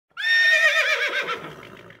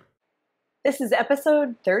This is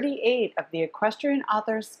episode 38 of the Equestrian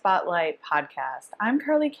Author Spotlight podcast. I'm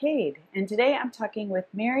Kade, and today I'm talking with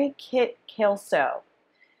Mary Kit Caelsto.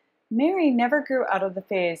 Mary never grew out of the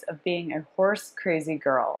phase of being a horse-crazy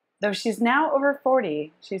girl. Though she's now over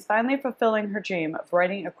 40, she's finally fulfilling her dream of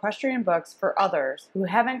writing equestrian books for others who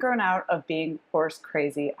haven't grown out of being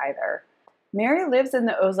horse-crazy either. Mary lives in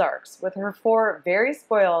the Ozarks with her 4 very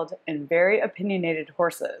spoiled and very opinionated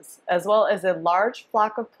horses, as well as a large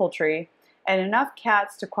flock of poultry and enough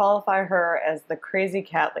cats to qualify her as the crazy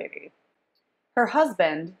cat lady. Her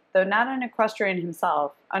husband, though not an equestrian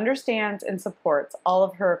himself, understands and supports all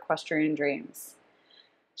of her equestrian dreams.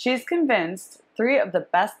 She's convinced 3 of the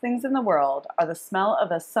best things in the world are the smell of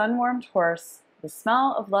a sun-warmed horse, the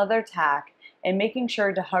smell of leather tack, and making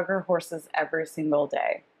sure to hug her horses every single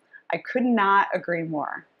day. I could not agree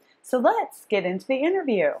more. So let's get into the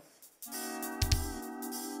interview.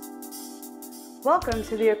 Welcome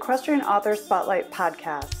to the Equestrian Author Spotlight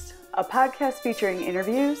podcast, a podcast featuring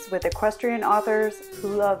interviews with equestrian authors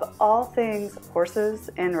who love all things horses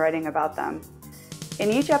and writing about them. In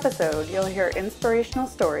each episode, you'll hear inspirational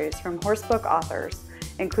stories from horsebook authors,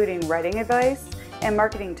 including writing advice and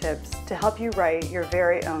marketing tips to help you write your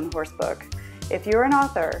very own horsebook. If you're an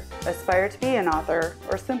author, aspire to be an author,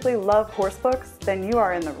 or simply love horsebooks, then you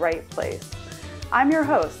are in the right place. I'm your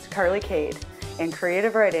host, Kade, and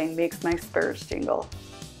creative writing makes my spurs jingle.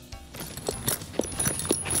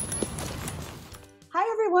 Hi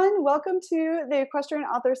everyone, welcome to the Equestrian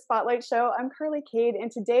Author Spotlight Show. I'm Kade, and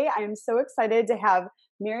today I am so excited to have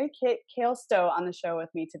Mary Kit Caelsto on the show with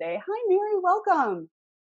me today. Hi Mary, welcome.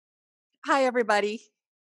 Hi everybody.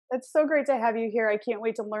 It's so great to have you here. I can't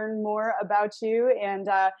wait to learn more about you. And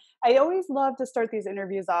I always love to start these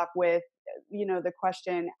interviews off with, the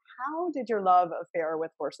question, how did your love affair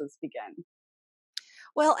with horses begin?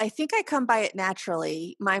 Well, I think I come by it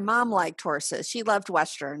naturally. My mom liked horses. She loved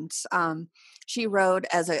Westerns. She rode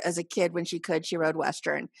as a kid when she could. She rode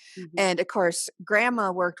Western. Mm-hmm. And of course,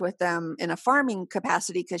 Grandma worked with them in a farming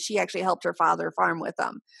capacity because she actually helped her father farm with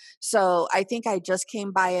them. So I think I just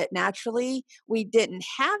came by it naturally. We didn't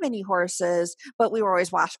have any horses, but we were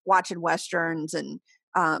always watching Westerns. And,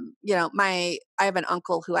 I have an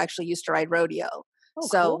uncle who actually used to ride rodeo. Oh,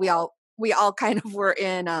 so cool. we all kind of were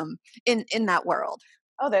in that world.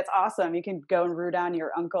 Oh, that's awesome. You can go and root on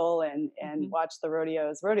your uncle and Mm-hmm. watch the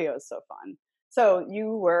rodeos. Rodeo is so fun. So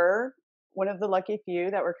you were one of the lucky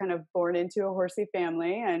few that were kind of born into a horsey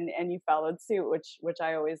family and you followed suit, which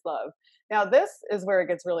I always love. Now, this is where it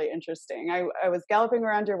gets really interesting. I was galloping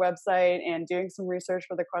around your website and doing some research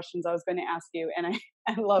for the questions I was going to ask you, and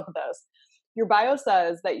I love this. Your bio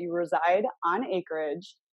says that you reside on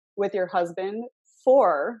acreage with your husband,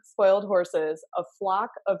 4 spoiled horses, a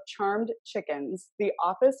flock of charmed chickens, the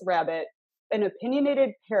office rabbit, an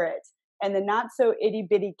opinionated parrot, and the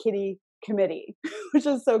not-so-itty-bitty kitty committee, which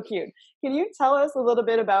is so cute. Can you tell us a little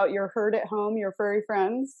bit about your herd at home, your furry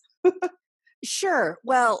friends? Sure.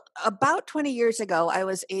 Well, about 20 years ago, I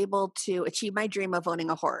was able to achieve my dream of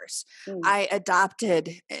owning a horse. I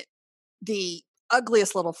adopted the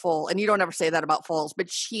ugliest little foal, and you don't ever say that about foals,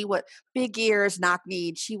 but she was big ears,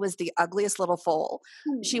 knock-kneed. She was the ugliest little foal.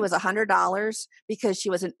 She was $100 because she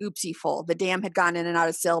was an oopsie foal. The dam had gone in and out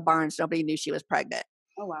of sale barns. Nobody knew she was pregnant.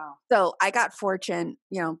 Oh, wow. So I got fortune.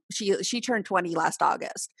 She turned 20 last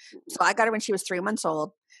August. So I got her when she was 3 months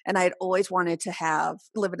old, and I had always wanted to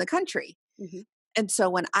live in the country. Mm-hmm. And so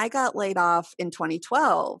when I got laid off in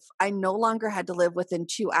 2012, I no longer had to live within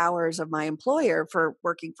 2 hours of my employer for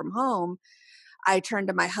working from home. I turned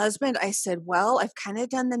to my husband. I said, well, I've kind of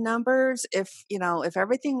done the numbers. If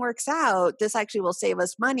everything works out, this actually will save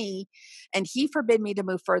us money. And he forbid me to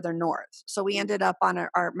move further north. So we ended up on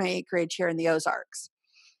my acreage here in the Ozarks.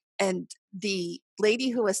 And the lady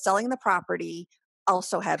who was selling the property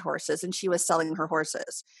also had horses, and she was selling her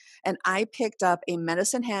horses. And I picked up a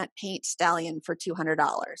medicine hat paint stallion for $200.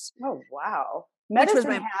 Oh, wow.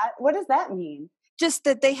 Medicine hat? What does that mean? Just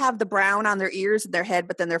that they have the brown on their ears and their head,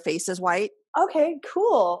 but then their face is white. Okay,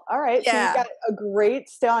 cool. All right. Yeah. So you got a great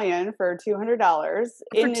stallion for $200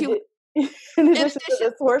 in addition to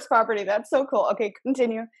this horse property. That's so cool. Okay,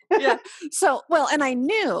 continue. Yeah. So, and I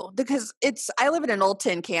knew because I live in an old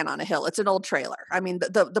tin can on a hill. It's an old trailer. I mean,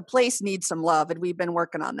 the place needs some love, and we've been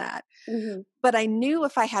working on that. Mm-hmm. But I knew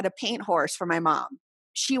if I had a paint horse for my mom,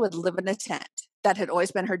 she would live in a tent. That had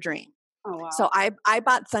always been her dream. Oh, wow. So I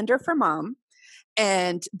bought Thunder for Mom.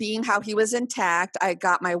 And being how he was intact, I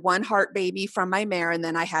got my 1 heart baby from my mare, and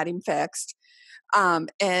then I had him fixed.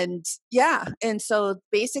 And so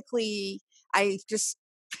basically I just,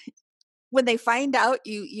 when they find out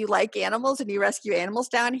you like animals and you rescue animals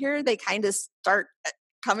down here, they kind of start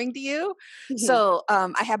coming to you. Mhm. So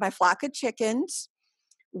I had my flock of chickens.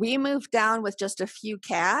 We moved down with just a few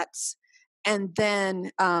cats. And then,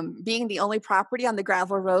 being the only property on the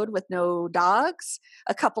gravel road with no dogs,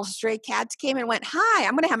 a couple stray cats came and went, "Hi,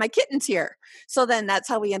 I'm going to have my kittens here." So then that's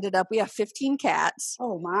how we ended up. We have 15 cats.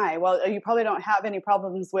 Oh my. Well, you probably don't have any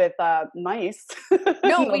problems with mice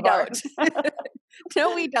No, in the we don't. barn.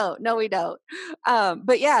 No, we don't. No, we don't.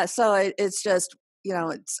 But yeah, so it's just,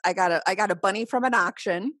 it's I got a bunny from an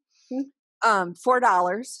auction,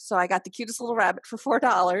 $4. So I got the cutest little rabbit for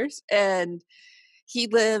 $4, and he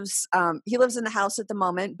lives in the house at the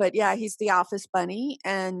moment. But yeah, he's the office bunny,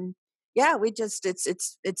 and yeah, we just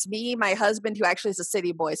it's me, my husband, who actually is a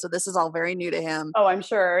city boy, so this is all very new to him. Oh, I'm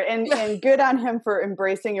sure. And good on him for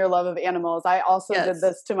embracing your love of animals. I also did Yes.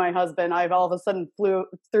 this to my husband. I've all of a sudden threw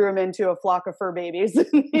him into a flock of fur babies.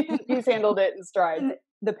 He's handled it in stride. And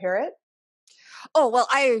the parrot? Oh well,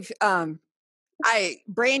 I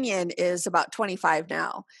Branyan is about 25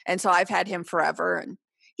 now, and so I've had him forever, and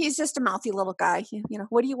he's just a mouthy little guy.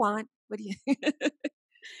 What do you want? What do you?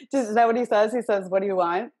 Is that what he says? He says, "What do you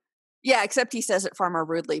want?" Yeah, except he says it far more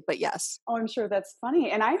rudely, but yes. Oh, I'm sure that's funny.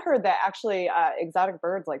 And I heard that actually exotic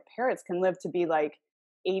birds like parrots can live to be like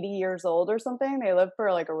 80 years old or something. They live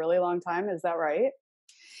for like a really long time. Is that right?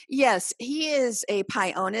 Yes, he is a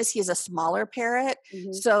Pionus. He's a smaller parrot.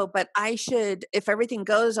 Hmm. So, but I should, if everything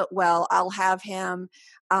goes well, I'll have him.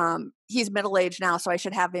 He's middle aged now, so I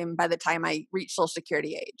should have him by the time I reach Social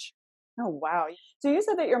Security age. Oh, wow. So you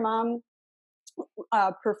said that your mom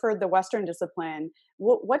preferred the Western discipline.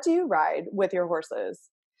 What do you ride with your horses?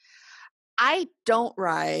 I don't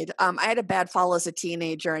ride. I had a bad fall as a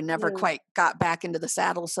teenager and never Mm. quite got back into the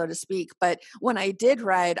saddle, so to speak. But when I did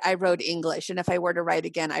ride, I rode English. And if I were to ride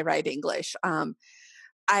again, I ride English.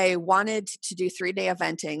 I wanted to do 3-day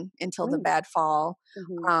eventing until the Mm. bad fall.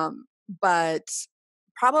 Hmm. But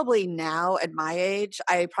probably now at my age,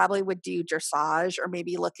 I probably would do dressage or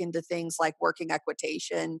maybe look into things like working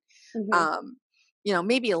equitation. Hmm. Um,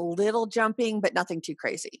 maybe a little jumping, but nothing too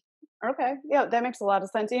crazy. Okay. Yeah, that makes a lot of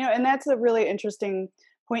sense. And that's a really interesting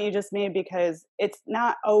point you just made because it's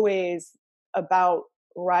not always about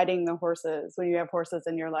riding the horses when you have horses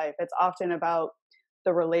in your life. It's often about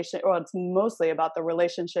the relation, well, it's mostly about the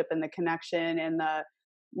relationship and the connection and the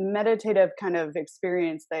meditative kind of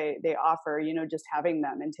experience they offer, just having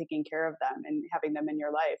them and taking care of them and having them in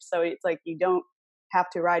your life. So it's like you don't have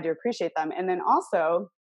to ride to appreciate them. And then also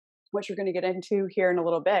which we're going to get into here in a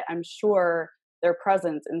little bit, I'm sure their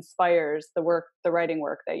presence inspires the writing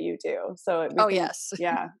work that you do. So we Oh, can, yes.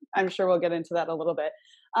 yeah, I'm sure we'll get into that a little bit.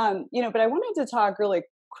 But I wanted to talk really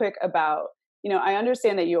quick about, I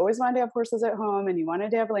understand that you always wanted to have horses at home and you wanted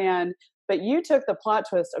to have land, but you took the plot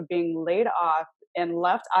twist of being laid off and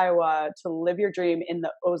left Iowa to live your dream in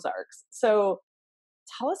the Ozarks. So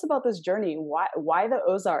tell us about this journey. Why the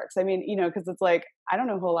Ozarks? I mean, because it's like I don't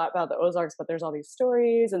know a whole lot about the Ozarks, but there's all these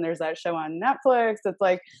stories and there's that show on Netflix. It's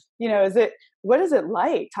like, is it what is it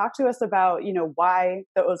like? Talk to us about, why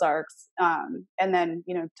the Ozarks. And then,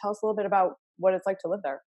 tell us a little bit about what it's like to live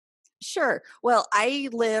there. Sure. Well, I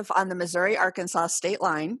live on the Missouri Arkansas state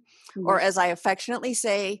line, or Mhm. as I affectionately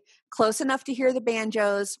say, close enough to hear the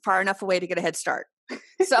banjos, far enough away to get a head start.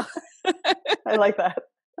 So, I like that.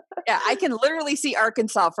 yeah, I can literally see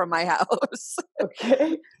Arkansas from my house.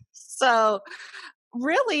 Okay. So,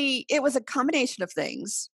 really, it was a combination of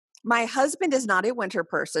things. My husband is not a winter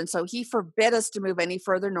person, so he forbid us to move any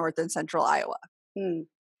further north than central Iowa. Mm.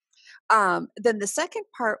 Then the second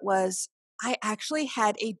part was I actually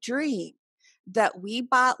had a dream that we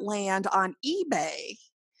bought land on eBay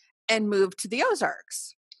and moved to the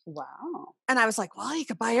Ozarks. Wow. And I was like, well, you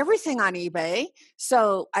could buy everything on eBay.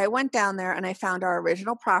 So I went down there and I found our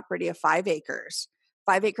original property of 5 acres,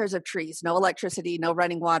 5 acres of trees, no electricity, no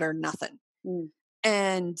running water, nothing. Mm.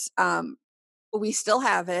 And we still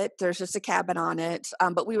have it. There's just a cabin on it.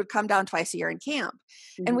 But we would come down twice a year and camp.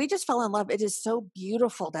 And Mhm. we just fell in love. It is so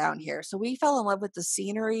beautiful down here. So we fell in love with the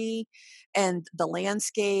scenery and the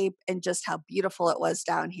landscape and just how beautiful it was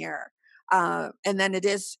down here. And then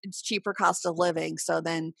it's cheaper cost of living. So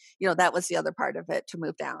then, that was the other part of it to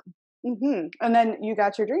move down. Mhm. And then you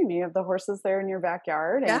got your dream. You have the horses there in your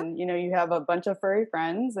backyard Yeah. and you have a bunch of furry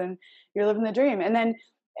friends and you're living the dream. And then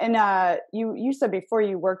you said before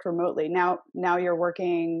you worked remotely. Now you're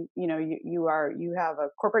working, you have a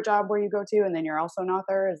corporate job where you go to and then you're also an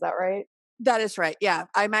author, is that right? That is right. Yeah,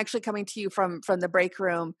 I'm actually coming to you from the break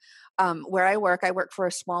room where I work. I work for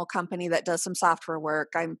a small company that does some software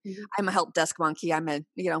work. I'm Mhm. I'm a help desk monkey. I'm a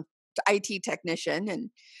IT technician. And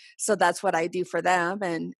so that's what I do for them.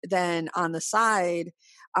 And then on the side,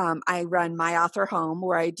 I run My Author Home,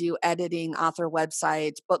 where I do editing, author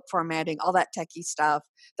websites, book formatting, all that techie stuff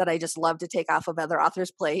that I just love to take off of other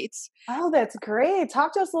authors' plates. Oh, that's great.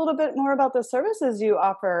 Talk to us a little bit more about the services you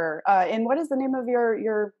offer. And what is the name of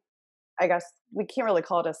your I guess we can't really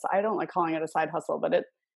call it I don't like calling it a side hustle, but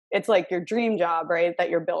it's like your dream job, right? That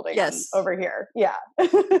you're building on Yes. over here. Yeah.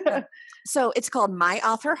 Yeah. So it's called My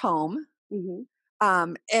Author Home.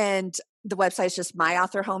 Hmm. And the website's just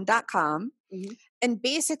myauthorhome.com. Hmm. And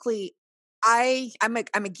basically, I'm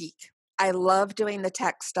a geek. I love doing the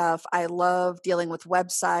tech stuff. I love dealing with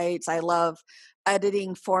websites. I love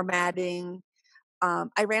editing, formatting.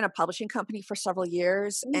 I ran a publishing company for several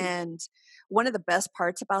years, Mm. and one of the best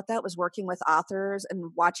parts about that was working with authors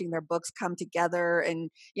and watching their books come together,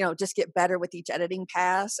 and just get better with each editing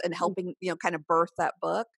pass and helping kind of birth that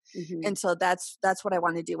book. Mm-hmm. And so that's what I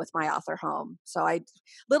want to do with My Author Home. So I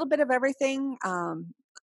little bit of everything.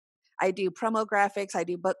 I do promo graphics, I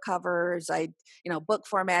do book covers, book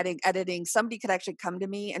formatting, editing. Somebody could actually come to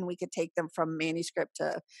me and we could take them from manuscript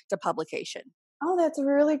to publication. Oh, that's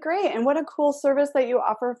really great. And what a cool service that you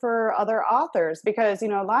offer for other authors because, a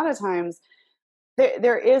lot of times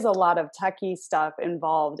there is a lot of techie stuff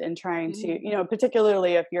involved in trying to, Mhm.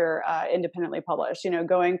 particularly if you're independently published,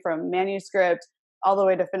 going from manuscript all the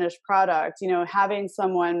way to finished product, having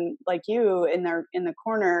someone like you in the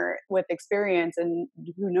corner with experience and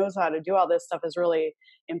who knows how to do all this stuff is really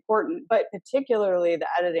important. But particularly the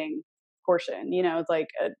editing portion, it's like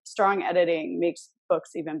strong editing makes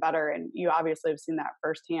books even better. And you obviously have seen that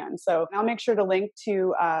firsthand. So I'll make sure to link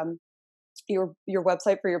to your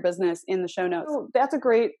website for your business in the show notes. So that's a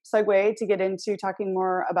great segue to get into talking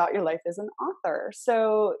more about your life as an author.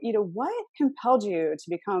 So, what compelled you to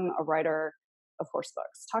become a writer of horse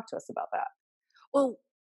books? Talk to us about that. Well,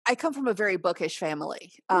 I come from a very bookish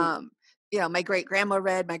family. Mm. My great grandma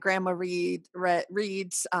read, my grandma reads,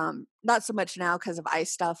 not so much now because of eye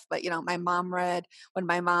stuff, but my mom read when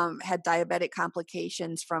my mom had diabetic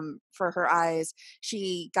complications for her eyes.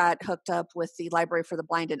 She got hooked up with the Library for the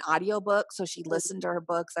Blind and audiobook, so she listened to her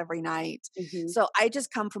books every night. Mm-hmm. So I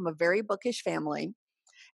just come from a very bookish family,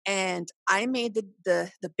 and I made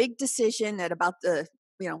the big decision at about the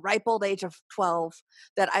ripe old age of 12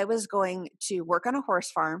 that I was going to work on a horse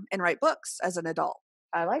farm and write books as an adult.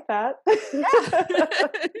 I like that. Yeah.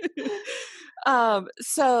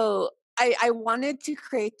 So I wanted to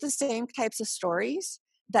create the same types of stories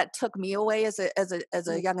that took me away as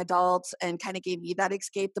a young adult and kind of gave me that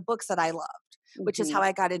escape, the books that I loved, which is Mm-hmm. how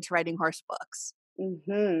I got into writing horse books.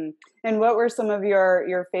 Mm-hmm. And what were some of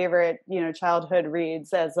your favorite, childhood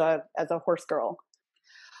reads as a horse girl?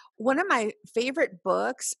 One of my favorite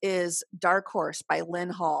books is Dark Horse by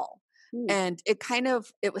Lynn Hall. Mm. And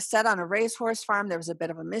it was set on a racehorse farm. There was a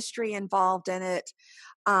bit of a mystery involved in it.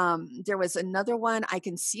 There was another one. I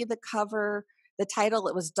can see the cover, the title.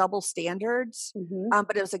 It was Double Standards, Mm-hmm.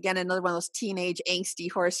 but it was again another one of those teenage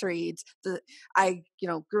angsty horse reads. I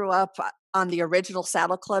grew up on the original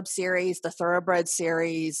Saddle Club series, the Thoroughbred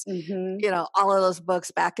series. Mm-hmm. All of those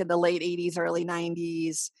books back in the late '80s, early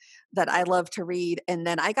 '90s that I love to read. And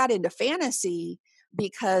then I got into fantasy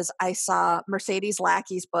because I saw Mercedes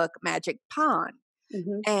Lackey's book Magic Pawn,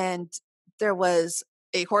 Mm-hmm. and there was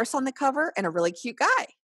a horse on the cover and a really cute guy.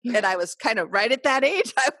 And I was kind of right at that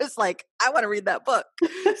age. I was like, I want to read that book.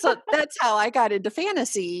 So that's how I got into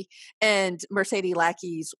fantasy. And Mercedes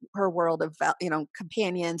Lackey's her world of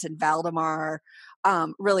companions and Valdemar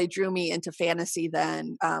really drew me into fantasy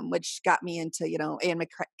then, which got me into Anne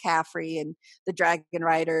McCaffrey and the Dragon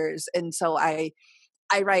Riders. And so I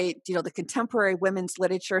write, the contemporary women's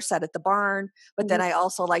literature set at the barn, but then I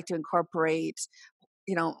also like to incorporate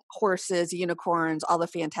horses, unicorns, all the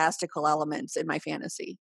fantastical elements in my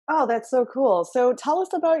fantasy. Oh, that's so cool. So tell us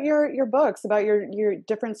about your books, about your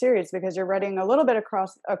different series, because you're writing a little bit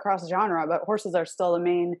across genre, but horses are still the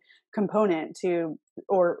main component to,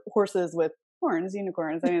 or horses with horns,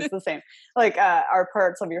 unicorns. I mean, it's the same. Like are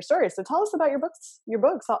parts of your story. So tell us about your books. Your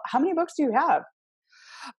books. How many books do you have?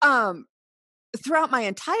 Um, Throughout my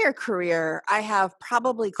entire career, I have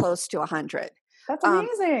probably close to 100. That's Um,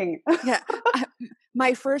 amazing. yeah, I,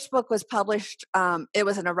 my first book was published. It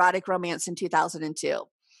was an erotic romance in 2002,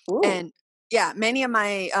 Ooh. and yeah, many of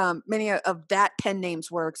that pen names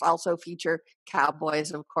works also feature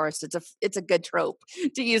cowboys. Of course, it's a good trope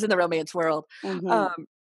to use in the romance world. Mm-hmm. Um,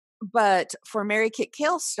 but for Mary Kit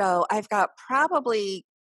Caelsto, I've got probably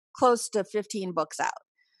close to 15 books out.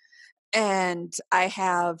 And I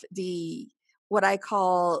have what I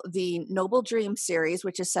call the Noble Dreams series,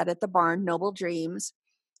 which is set at the barn, Noble Dreams.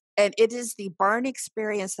 And it is the barn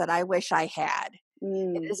experience that I wish I had. It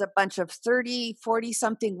Mm. is a bunch of 30, 40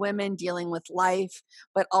 something women dealing with life,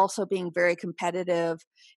 but also being very competitive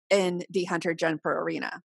in the hunter jumper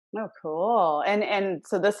arena. Oh, cool. And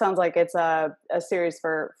so this sounds like it's a series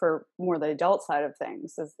for more the adult side of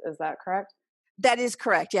things. Is that correct? That is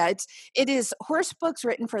correct. Yeah, it is horse books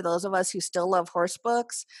written for those of us who still love horse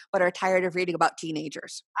books, but are tired of reading about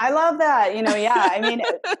teenagers. I love that. Yeah. I mean,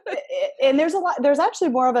 and there's actually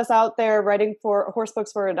more of us out there writing for horse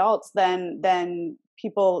books for adults than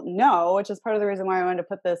people know, which is part of the reason why I wanted to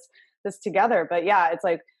put this together. But yeah, it's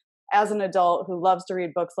like, as an adult who loves to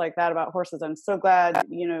read books like that about horses, I'm so glad,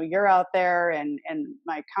 you're out there and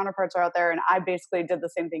my counterparts are out there. And I basically did the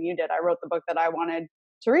same thing you did. I wrote the book that I wanted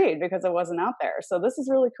to read because it wasn't out there. So this is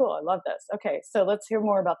really cool. I love this. Okay. So let's hear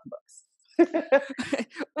more about the books.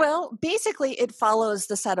 Well, basically, it follows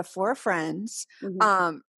the set of four friends. Mhm.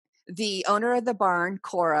 Um, the owner of the barn,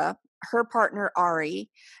 Cora, her partner, Ari,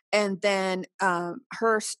 and then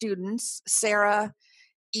her students, Sarah,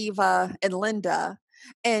 Eva, and Linda.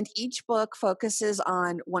 And each book focuses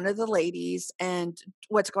on one of the ladies and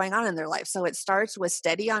what's going on in their life. So it starts with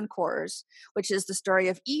Steady on Course, which is the story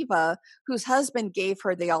of Eva, whose husband gave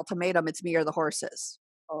her the ultimatum, it's me or the horses.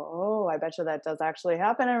 Oh, I bet you that does actually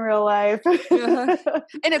happen in real life. Uh-huh.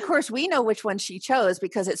 And of course, we know which one she chose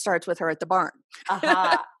because it starts with her at the barn.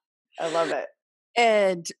 Aha. I love it.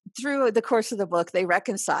 And through the course of the book, they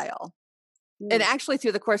reconcile. And Mm. actually,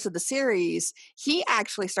 through the course of the series, he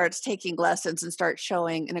actually starts taking lessons and starts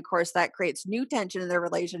showing. And of course, that creates new tension in their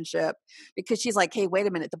relationship because she's like, hey, wait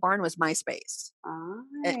a minute, the barn was my space.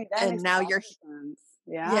 Alright, that And makes now a lot you're, of sense.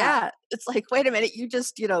 Yeah. yeah, it's like, wait a minute, you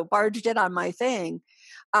just, barged in on my thing.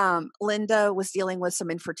 Linda was dealing with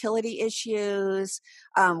some infertility issues,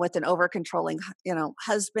 with an over controlling,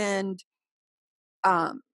 husband.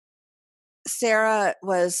 Um, Sarah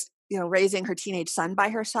was, raising her teenage son by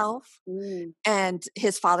herself, Mm. and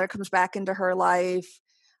his father comes back into her life.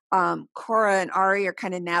 Cora and Ari are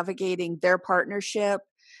kind of navigating their partnership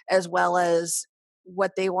as well as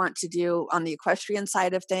what they want to do on the equestrian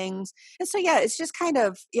side of things. And so, yeah, it's just kind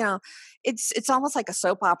of, it's almost like a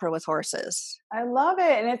soap opera with horses. I love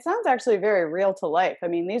it, and it sounds actually very real to life. I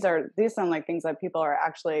mean, these sound like things that people are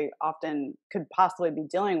actually often could possibly be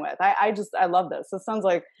dealing with. I love this. This sounds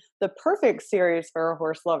like the perfect series for a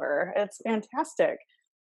horse lover. It's fantastic.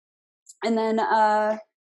 And then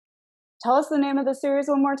tell us the name of the series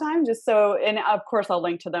one more time, just so, and of course I'll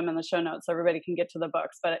link to them in the show notes so everybody can get to the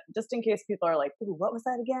books. But just in case people are like, "Ooh, what was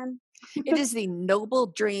that again?" It is the Noble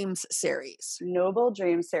Dreams series. Noble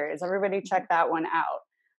Dream series. Everybody Mhm. check that one out.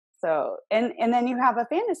 So, and then you have a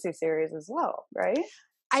fantasy series as well, right?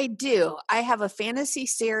 I do. I have a fantasy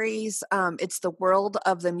series. It's the world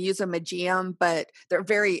of the Museum, but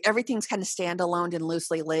everything's kind of standalone and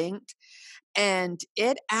loosely linked. And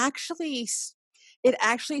it actually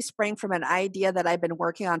sprang from an idea that I've been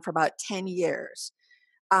working on for about 10 years,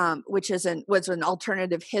 which was an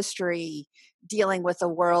alternative history dealing with a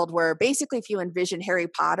world where basically if you envision Harry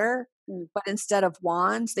Potter, Mm. but instead of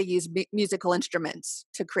wands, they use musical instruments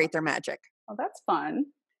to create their magic. Oh, that's fun.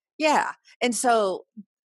 Yeah. And so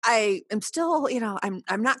I am still,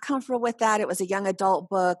 I'm not comfortable with that. It was a young adult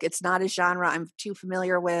book. It's not a genre I'm too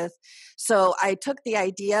familiar with. So I took the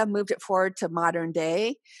idea, moved it forward to modern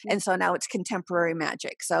day. Mm. And so now it's contemporary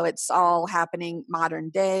magic. So it's all happening modern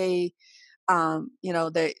day. And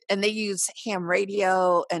they use ham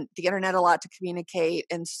radio and the internet a lot to communicate.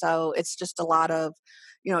 And so it's just a lot of,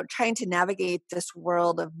 trying to navigate this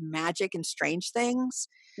world of magic and strange things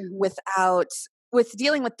Mhm. without, with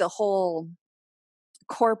dealing with the whole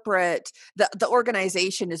corporate, the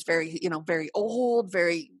organization is very, very old,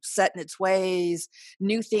 very set in its ways.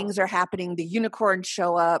 New things are happening. The unicorns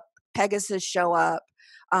show up, Pegasus show up,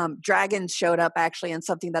 dragons showed up actually in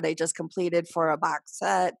something that I just completed for a box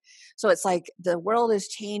set. So it's like the world is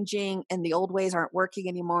changing and the old ways aren't working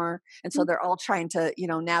anymore, and so Mm. they're all trying to,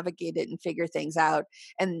 navigate it and figure things out.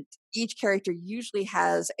 And each character usually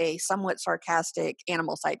has a somewhat sarcastic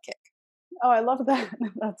animal sidekick. Oh, I love that.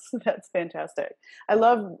 That's fantastic. I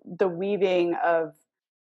love the weaving of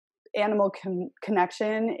animal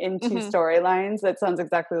connection into Mhm. storylines. That sounds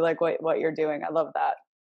exactly like what you're doing. I love that.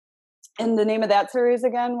 And the name of that series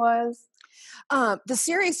again was? The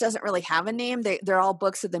series doesn't really have a name. They're all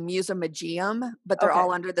books of the Museum, but they're Okay,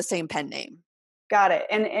 all under the same pen name. got it.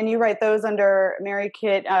 And you write those under Mary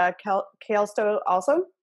Kit Caelsto also?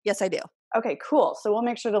 Yes, I do. Okay, cool. So we'll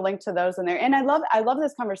make sure to link to those in there. And I love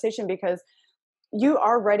this conversation because you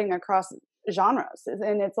are writing across genres,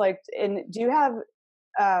 and it's like, and do you have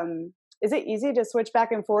is it easy to switch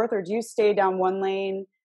back and forth, or do you stay down one lane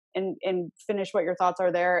and finish what your thoughts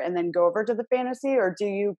are there and then go over to the fantasy, or do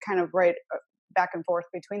you kind of write back and forth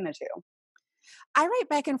between the two? I write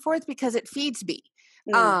back and forth because it feeds me.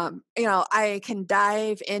 Mm. I can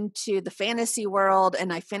dive into the fantasy world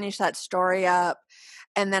and I finish that story up,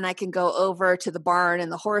 and then I can go over to the barn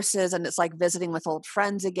and the horses, and it's like visiting with old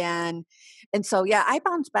friends again. And so, yeah, I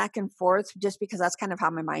bounce back and forth just because that's kind of how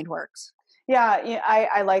my mind works. Yeah, yeah,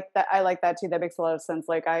 I like that. I like that too. That makes a lot of sense.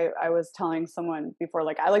 Like I was telling someone before,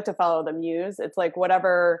 like I like to follow the muse. It's like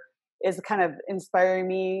whatever is kind of inspiring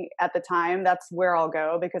me at the time, that's where I'll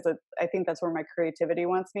go, because I think that's where my creativity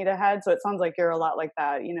wants me to head. So it sounds like you're a lot like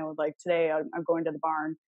that. Like today I'm going to the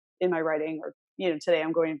barn in my writing, or today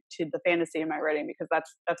I'm going to the fantasy in my writing, because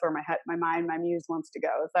that's where my head, my mind, my muse wants to go.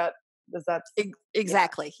 Is that yeah.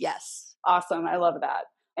 Exactly. Yes. Awesome. I love that.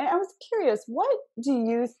 And I was curious, what do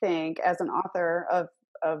you think, as an author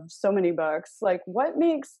of so many books, like what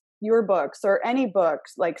makes your books or any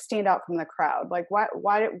books like stand out from the crowd? Like why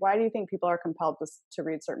do you think people are compelled to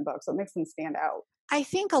read certain books? What makes them stand out? I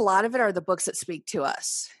think a lot of it are the books that speak to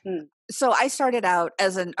us. Hmm. So I started out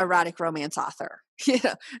as an erotic romance author.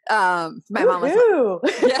 My mom was like, Woohoo!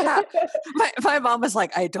 yeah, my mom was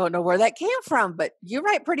like, I don't know where that came from, but you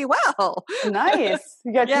write pretty well. Nice.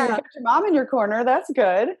 You Yeah. got your mom in your corner. That's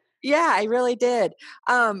good. Yeah, I really did.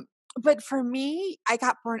 But for me, I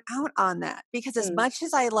got burnt out on that because as Hmm. much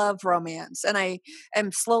as I love romance and I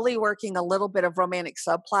am slowly working a little bit of romantic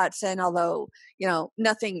subplots in, although,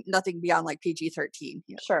 nothing beyond like PG-13.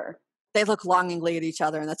 Sure. They look longingly at each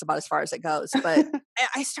other and that's about as far as it goes. But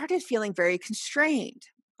I started feeling very constrained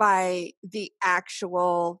by the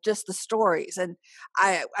actual, just the stories. And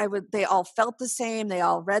they all felt the same. They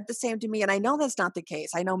all read the same to me. And I know that's not the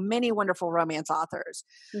case. I know many wonderful romance authors,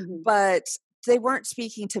 Hmm. but they weren't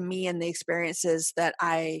speaking to me and the experiences that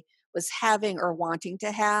I was having or wanting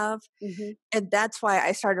to have. Hmm. And that's why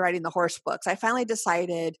I started writing the horse books. I finally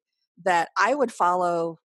decided that I would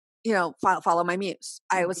follow my muse.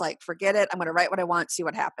 I was Hmm. like, forget it. I'm going to write what I want, see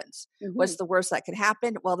what happens. Hmm. What's the worst that could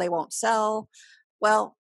happen? Well, they won't sell.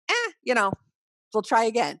 Well, we'll try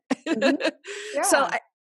again. Hmm. so Yeah. I,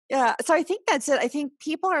 yeah, so I think that's it. I think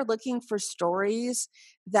people are looking for stories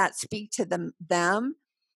that speak to them.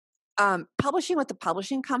 Publishing with the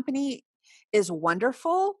publishing company is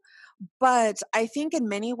wonderful, but I think in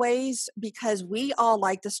many ways, because we all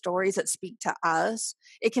like the stories that speak to us,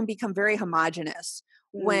 it can become very homogenous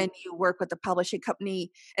Mm. when you work with the publishing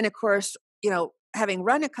company. And of course, having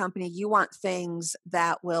run a company, you want things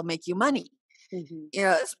that will make you money. Hmm.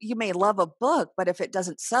 You may love a book, but if it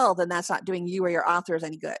doesn't sell, then that's not doing you or your authors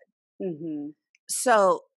any good. Hmm.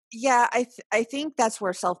 So, yeah, I think that's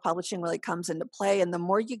where self-publishing really comes into play, and the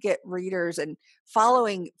more you get readers and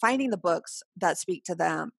finding the books that speak to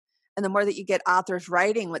them, and the more that you get authors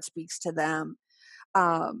writing what speaks to them,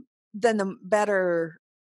 then the better.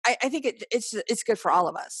 I think it's good for all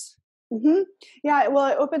of us. Hmm. Yeah, well,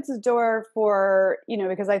 it opens the door for,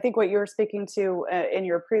 because I think what you were speaking to in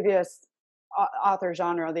your previous author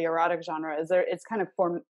genre, the erotic genre, is it's kind of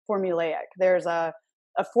formulaic. There's a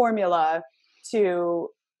formula to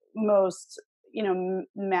most,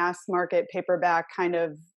 mass market paperback kind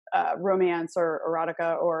of romance or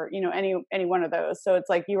erotica, or any one of those. So it's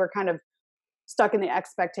like you were kind of stuck in the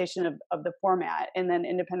expectation of the format, and then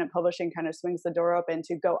independent publishing kind of swings the door open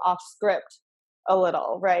to go off script a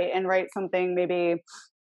little, right, and write something maybe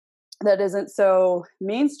that isn't so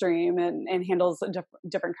mainstream, and handles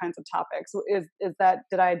different kinds of topics. Is that,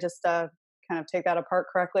 did I just kind of take that apart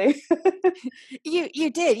correctly? You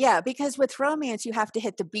did, yeah, because with romance you have to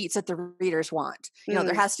hit the beats that the readers want. There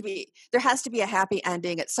Mm. has to be a happy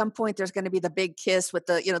ending. At some point there's going to be the big kiss with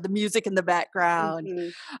the music in the background.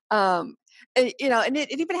 Hmm. Um and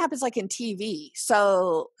it even happens like in TV.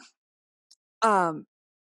 So um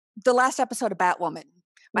the last episode of Batwoman,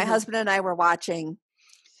 my Hmm. husband and I were watching.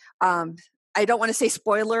 um I don't want to say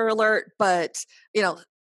spoiler alert, but you know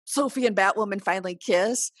Sophie and Batwoman finally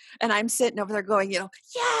kiss, and I'm sitting over there going,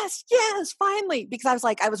 yes, yes, finally, because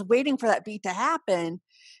I was waiting for that beat to happen,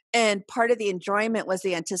 and part of the enjoyment was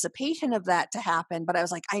the anticipation of that to happen, but I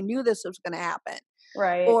was like, I knew this was going to happen.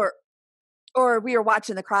 Right. Or or we were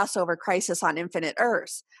watching the crossover Crisis on Infinite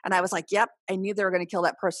Earths, and I was like, yep, I knew they were going to kill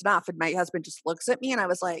that person off, and my husband just looks at me and I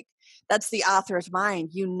was like, that's the author's mind.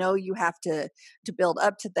 You have to build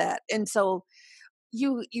up to that. And so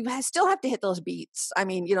still have to hit those beats. I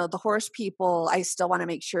mean, the horse people, I still want to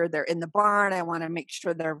make sure they're in the barn. I want to make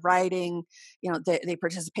sure they're riding, they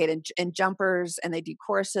participate in jumpers and they do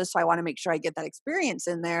courses. So I want to make sure I get that experience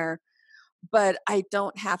in there, but I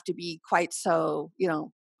don't have to be quite so,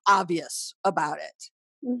 obvious about it.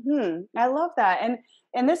 I love that.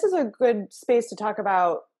 And this is a good space to talk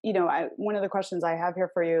about, one of the questions I have here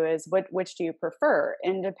for you is which do you prefer,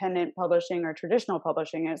 independent publishing or traditional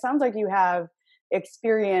publishing? And it sounds like you have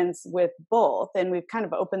experience with both, and we've kind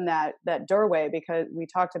of opened that doorway because we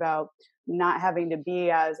talked about not having to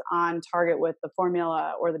be as on target with the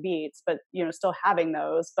formula or the beats, but still having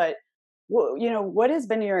those. But what has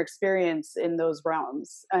been your experience in those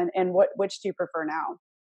realms, and which do you prefer now?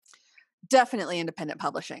 Definitely independent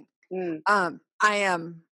publishing. Mm, I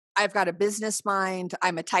am. I've got a business mind.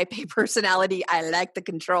 I'm a type A personality. I like the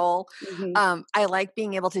control. hmm I like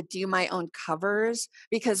being able to do my own covers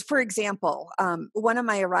because, for example, one of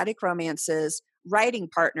my erotic romances, Writing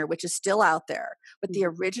Partner, which is still out there, but the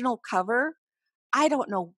original cover, I don't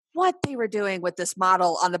know what they were doing with this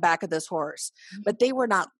model on the back of this horse, but they were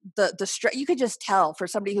not you could just tell for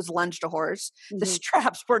somebody who's lunged a horse, the hmm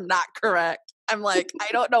straps were not correct. I'm like, I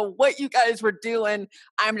don't know what you guys were doing.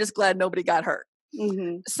 I'm just glad nobody got hurt.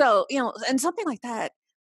 hmm So, and something like that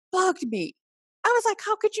bugged me. I was like,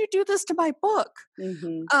 how could you do this to my book?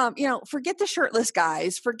 hmm Forget the shirtless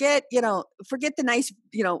guys, forget the nice,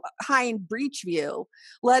 hind breech view.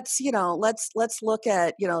 Let's look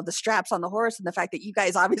at, the straps on the horse and the fact that you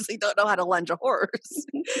guys obviously don't know how to lunge a horse.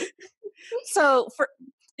 so for,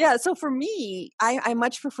 yeah, so for me, I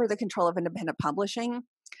much prefer the control of independent publishing.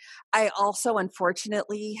 I also,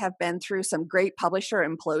 unfortunately, have been through some great publisher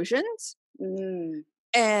implosions, Mm.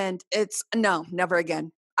 and it's no, never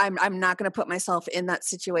again. I'm not going to put myself in that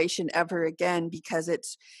situation ever again because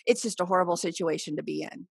it's just a horrible situation to be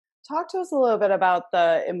in. Talk to us a little bit about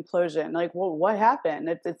the implosion. Like, well, what happened?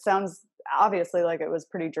 It sounds obviously like it was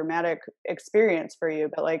pretty dramatic experience for you,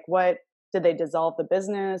 but like, what did they dissolve the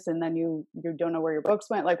business, and then you don't know where your books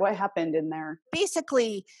went? Like, what happened in there?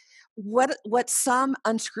 Basically, what some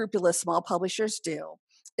unscrupulous small publishers do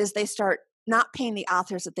is they start not paying the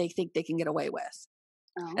authors that they think they can get away with.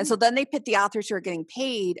 And so Oh. then they pit the authors who are getting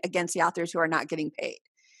paid against the authors who are not getting paid.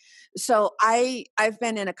 So I've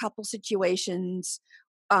been in a couple situations.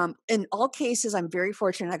 In all cases, I'm very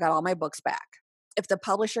fortunate. I got all my books back. If the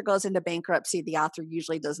publisher goes into bankruptcy, the author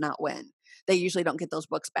usually does not win. They usually don't get those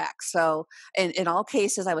books back. So in all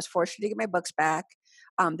cases, I was fortunate to get my books back.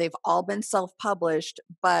 They've all been self-published,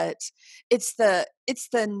 but it's the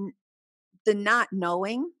not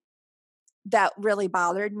knowing that really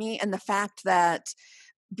bothered me, and the fact that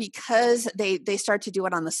because they start to do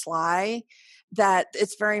it on the sly, that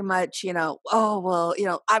it's very much, oh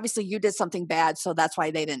well, obviously you did something bad, so that's why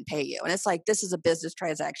they didn't pay you. And it's like, this is a business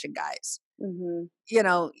transaction, guys. hmm you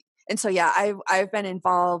know and so yeah, I've been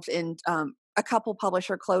involved in a couple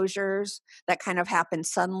publisher closures that kind of happened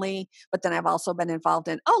suddenly, but then I've also been involved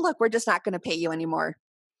in, oh look, we're just not going to pay you anymore.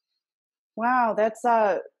 Wow, that's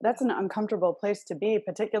an uncomfortable place to be,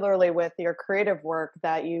 particularly with your creative work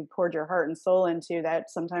that you poured your heart and soul into that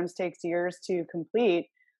sometimes takes years to complete,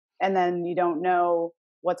 and then you don't know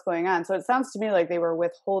what's going on. So it sounds to me like they were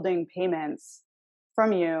withholding payments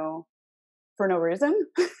from you for no reason.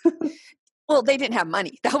 Well, they didn't have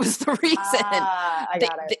money. That was the reason. Ah, I They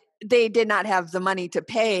got it. they they did not have the money to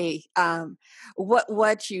pay.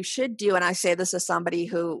 What you should do, and I say this as somebody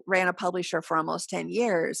who ran a publisher for almost 10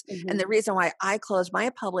 years, and Mhm. the reason why I closed my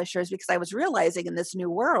publisher is because I was realizing in this new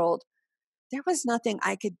world, there was nothing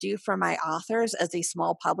I could do for my authors as a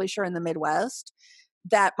small publisher in the Midwest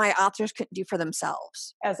that my authors couldn't do for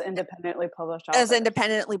themselves As independently published as authors.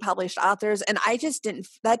 independently published authors. And I just didn't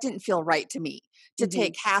feel right to me to Mhm.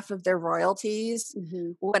 take half of their royalties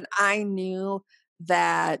Mhm. when I knew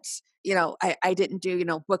that, I didn't do,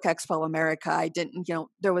 Book Expo America. I didn't,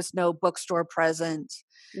 there was no bookstore presence.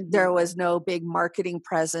 Mhm. There was no big marketing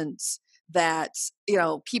presence that,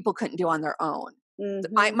 people couldn't do on their own.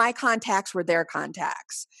 My Mhm. my contacts were their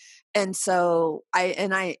contacts. And so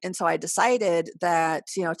I decided that,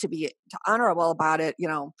 to honorable about it,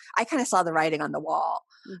 I kind of saw the writing on the wall,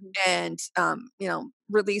 Mhm. and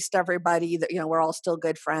released everybody that, we're all still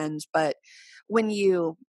good friends. But when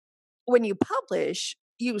you publish,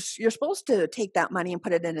 you're supposed to take that money and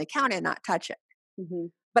put it in an account and not touch it.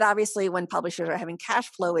 Mhm. But obviously when publishers are having cash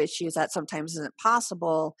flow issues, that sometimes isn't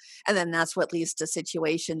possible. And then that's what leads to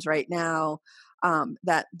situations right now,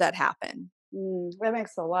 that happen. That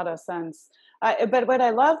makes a lot of sense. But what I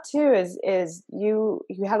love too is you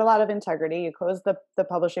had a lot of integrity. You closed the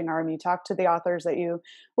publishing arm. You talked to the authors that you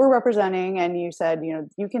were representing, and you said,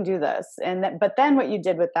 you can do this. But then what you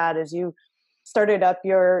did with that is you started up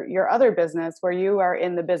your other business where you are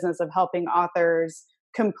in the business of helping authors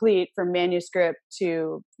complete from manuscript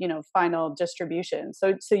to final distribution.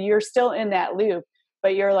 So you're still in that loop,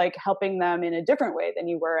 but you're like helping them in a different way than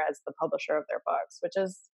you were as the publisher of their books, which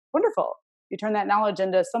is wonderful. you turn that knowledge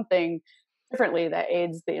into something differently that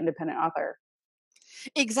aids the independent author.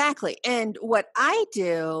 Exactly. And what I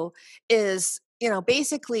do is,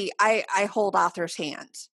 basically I hold authors'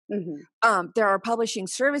 hands. Hmm. There are publishing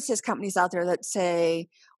services companies out there that say,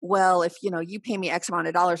 well, if you pay me X amount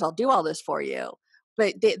of dollars, I'll do all this for you.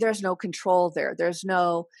 But there's no control there. There's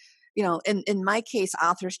no, in my case,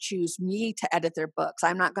 authors choose me to edit their books.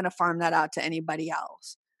 I'm not going to farm that out to anybody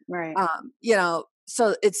else. Right.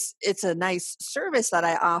 So it's a nice service that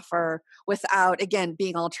I offer without, again,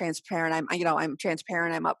 being all transparent. I'm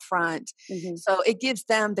transparent, I'm upfront. Hmm. So it gives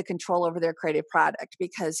them the control over their creative product,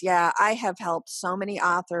 because yeah, I have helped so many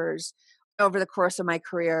authors over the course of my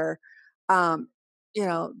career. um you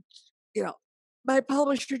know you know my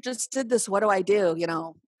publisher just did this, what do I do?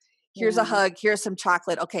 Here's a Yeah. hug, here's some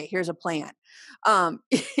chocolate, okay, here's a plan. um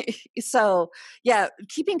so yeah,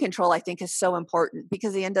 keeping control I think is so important,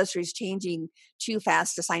 because the industry is changing too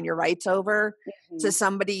fast to sign your rights over to Mhm.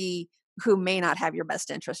 somebody who may not have your best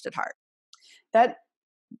interest at heart. That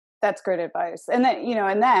that's great advice. And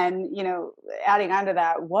then, adding on to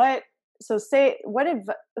that, so say what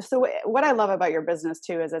so what I love about your business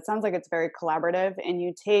too is it sounds like it's very collaborative, and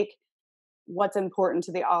you take what's important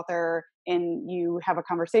to the author and you have a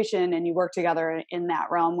conversation and you work together in that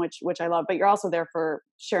realm, which I love, but you're also there for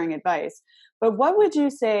sharing advice. But what would you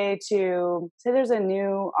say there's a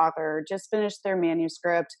new author just finished their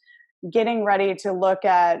manuscript, getting ready to look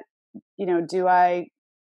at, do I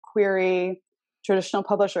query traditional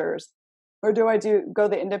publishers, or do I go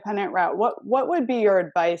the independent route? What would be your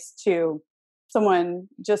advice to someone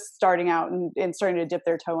just starting out and starting to dip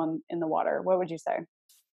their toe in the water? What would you say?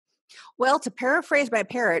 Well, to paraphrase my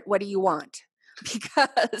parrot, what do you want?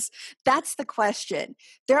 Because that's the question.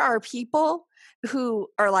 There are people who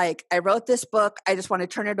are like, I wrote this book, I just want to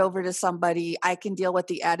turn it over to somebody, I can deal with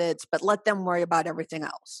the edits, but let them worry about everything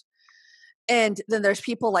else. And then there's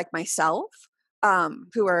people like myself,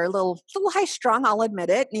 who are a little high strung, I'll admit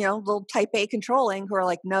it, a little type A controlling, who are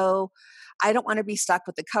like, no, I don't want to be stuck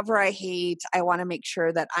with the cover I hate. I want to make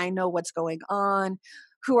sure that I know what's going on,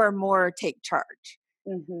 who are more take charge.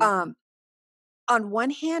 Hmm. Um, on one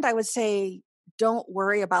hand, I would say don't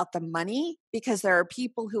worry about the money, because there are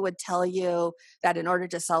people who would tell you that in order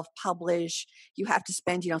to self-publish, you have to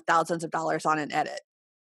spend, thousands of dollars on an edit.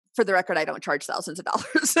 For the record, I don't charge thousands of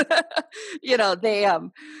dollars. They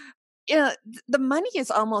the money is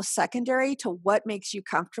almost secondary to what makes you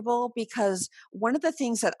comfortable, because one of the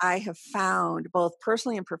things that I have found both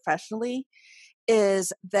personally and professionally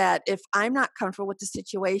is that if I'm not comfortable with the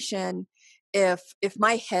situation, if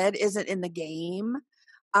my head isn't in the game,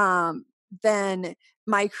 um, then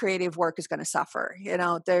my creative work is going to suffer.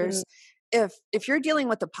 Hmm. If you're dealing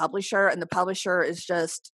with the publisher and the publisher is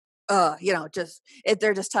just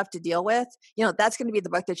they're just tough to deal with, that's going to be the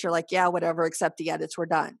book that you're like, yeah, whatever, except the edits were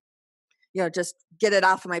done. Just get it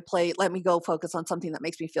off of my plate. Let me go focus on something that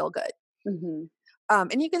makes me feel good. Hmm.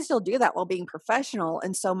 And you can still do that while being professional.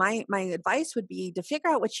 And so my advice would be to figure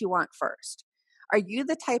out what you want first. Are you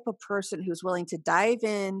the type of person who's willing to dive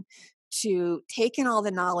in, to take in all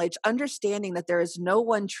the knowledge, understanding that there is no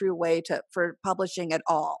one true way for publishing at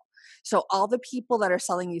all? So all the people that are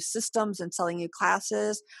selling you systems and selling you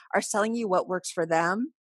classes are selling you what works for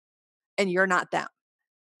them, and you're not them.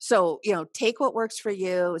 So, take what works for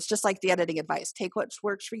you. It's just like the editing advice. Take what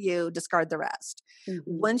works for you, discard the rest. Hmm.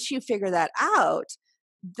 Once you figure that out,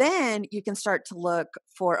 then you can start to look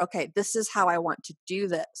for, okay, this is how I want to do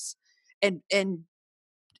this. And in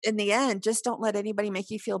the end, just don't let anybody make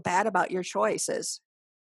you feel bad about your choices.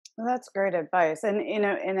 Well, that's great advice. And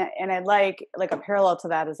and I like a parallel to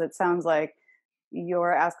that is it sounds like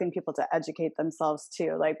you're asking people to educate themselves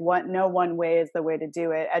too. Like no one way is the way to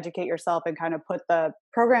do it. Educate yourself and kind of put the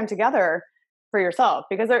program together for yourself,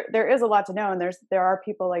 because there is a lot to know, and there are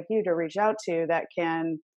people like you to reach out to that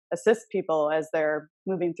can assist people as they're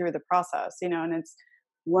moving through the process, and it's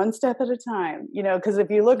one step at a time, because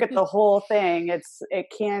if you look at the whole thing, it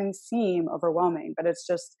can seem overwhelming, but it's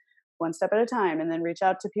just one step at a time, and then reach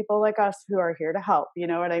out to people like us who are here to help. You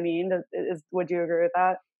know what I mean? Would you agree with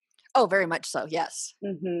that? Oh, very much so. Yes.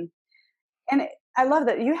 Hmm. And I love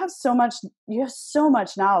that you have so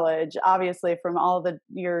much knowledge, obviously, from all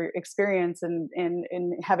your experience and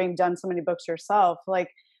having done so many books yourself. Like,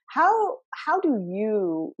 how do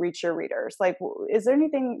you reach your readers? Like, is there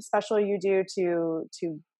anything special you do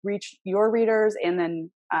to reach your readers and then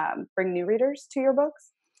bring new readers to your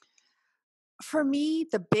books? For me,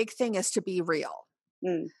 the big thing is to be real.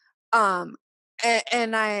 Mm. Um,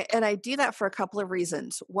 and I do that for a couple of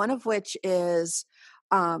reasons. One of which is,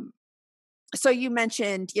 um, so you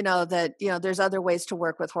mentioned, that, there's other ways to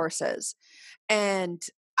work with horses. And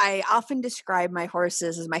I often describe my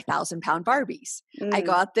horses as my 1,000-pound Barbies. I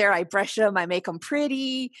go Mm, out there, I brush them, I make them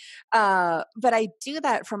pretty. But I do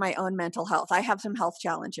that for my own mental health. I have some health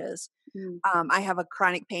challenges. mm. I have a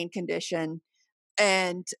chronic pain condition,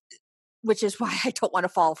 and which is why I don't want to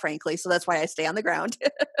fall, frankly. So that's why I stay on the ground.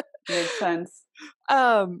 Makes sense.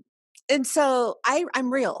 um, and so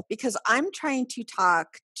I'm real because I'm trying to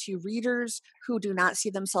talk to readers who do not see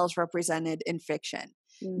themselves represented in fiction.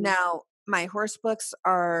 Mm, Now, my horse books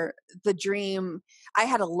are the dream. I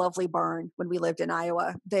had a lovely barn when we lived in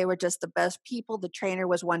Iowa. They were just the best people. The trainer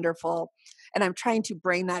was wonderful. And I'm trying to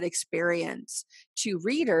bring that experience to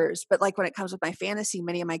readers. But like when it comes with my fantasy,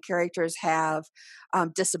 many of my characters have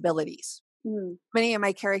disabilities. mm, Many of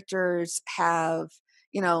my characters have,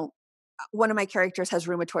 you know, one of my characters has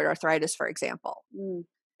rheumatoid arthritis, for example. mm,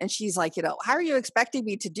 And she's like, how are you expecting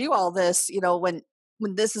me to do all this,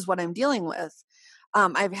 when this is what I'm dealing with?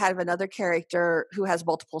 I've had another character who has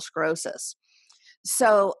multiple sclerosis.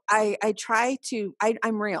 So I try to,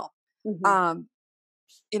 I'm real. mhm, Um,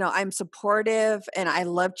 I'm supportive and I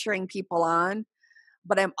love cheering people on,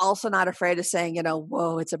 but I'm also not afraid of saying,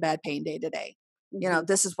 whoa, it's a bad pain day today. mhm,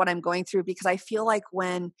 This is what I'm going through, because I feel like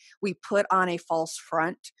when we put on a false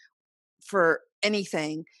front for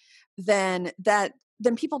anything, then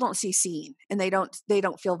people don't see seen, and they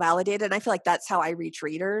don't feel validated. And I feel like that's how I reach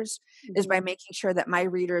readers, is mhm, by making sure that my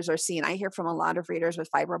readers are seen. I hear from a lot of readers with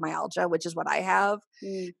fibromyalgia, which is what I have,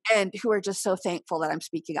 mm, and who are just so thankful that I'm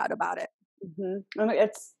speaking out about it. mhm. I mean,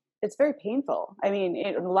 it's very painful. I mean,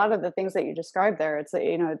 a lot of the things that you described there,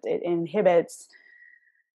 it inhibits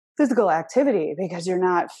physical activity because you're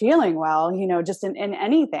not feeling well, just in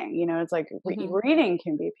anything, it's like Hmm. reading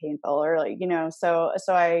can be painful, or like, so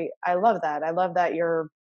I love that. I love that you're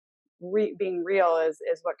being real is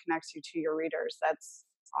what connects you to your readers. That's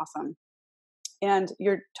awesome. And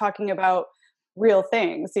you're talking about real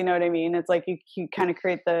things, you know what I mean? It's like you kind of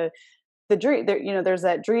create the dream there, there's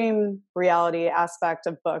that dream reality aspect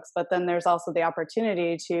of books, but then there's also the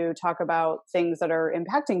opportunity to talk about things that are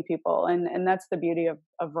impacting people, and that's the beauty of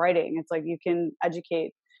writing. It's like you can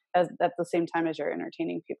educate at the same time as you're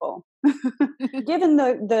entertaining people. Given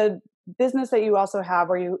the business that you also have,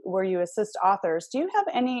 where you assist authors, do you have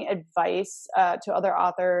any advice to other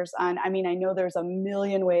authors on, I mean, I know there's a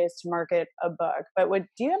million ways to market a book, but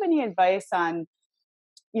do you have any advice on,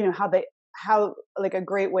 how like a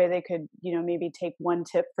great way they could, maybe take one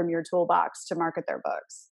tip from your toolbox to market their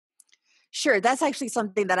books? Sure, that's actually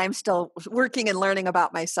something that I'm still working and learning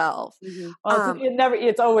about myself. Well, um,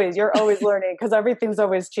 you're always learning, because everything's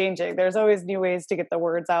always changing. There's always new ways to get the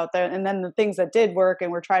words out there, and then the things that did work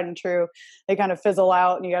and were tried and true, they kind of fizzle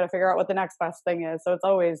out, and you got to figure out what the next best thing is. So it's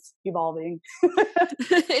always evolving.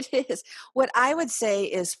 it is. What I would say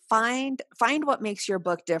is find what makes your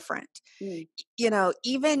book different. Mm,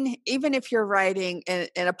 Even if you're writing, and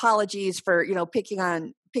apologies for picking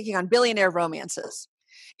on billionaire romances,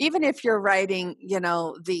 even if you're writing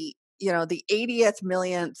the 80th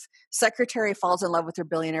millionth secretary falls in love with her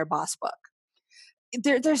billionaire boss book,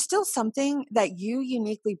 there's still something that you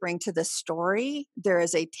uniquely bring to the story. There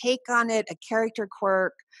is a take on it, a character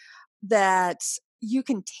quirk, that you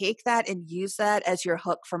can take that and use that as your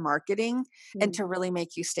hook for marketing and mm. to really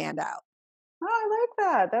make you stand out. Oh, I like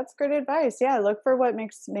that. That's good advice. Yeah, look for what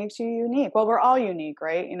makes you unique. Well, we're all unique,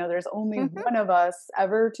 right? There's only Mhm. one of us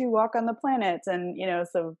ever to walk on the planet, and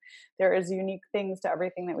so there is unique things to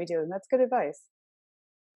everything that we do, and that's good advice.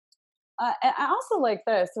 And I also like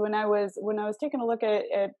this. When I was taking a look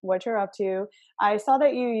at what you're up to, I saw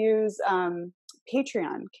that you use Patreon.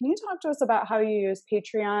 Can you talk to us about how you use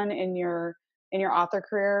Patreon in your author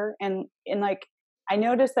career? And like, I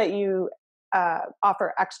noticed that you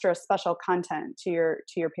offer extra special content to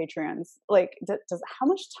your patrons. Like, does how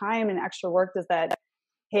much time and extra work does that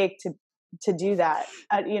take to do that?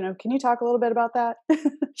 Can you talk a little bit about that?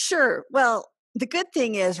 Sure. Well, the good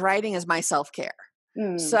thing is writing is my self-care.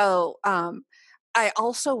 Mm, So, I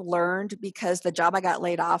also learned, because the job I got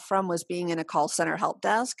laid off from was being in a call center help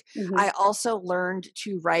desk. hmm. I also learned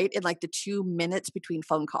to write in like the 2 minutes between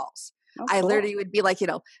phone calls. Oh, I cool. literally would be like,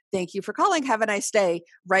 thank you for calling. Have a nice day.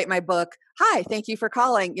 Write my book. Hi, thank you for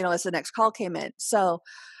calling, as the next call came in. So,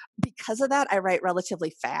 because of that, I write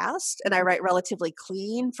relatively fast and I write relatively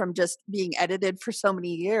clean from just being edited for so many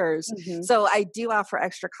years. Mm-hmm. So I do offer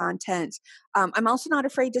extra content. I'm also not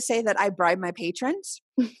afraid to say that I bribe my patrons.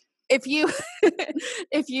 If you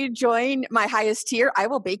if you join my highest tier, I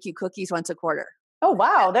will bake you cookies once a quarter. Oh,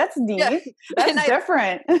 wow, that's Yeah, neat. and That's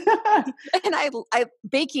different. I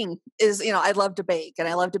baking is, I love to bake, and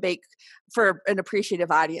I love to bake for an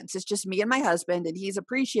appreciative audience. It's just me and my husband, and he's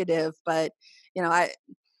appreciative, but I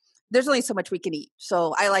there's only so much we can eat.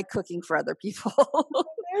 So I like cooking for other people.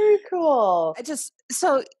 Very cool. I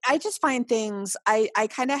just find things, I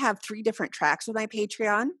kind of have 3 different tracks with my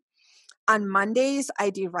Patreon. On Mondays, I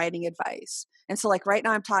do writing advice. And so like right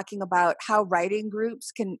now I'm talking about how writing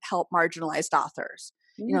groups can help marginalized authors.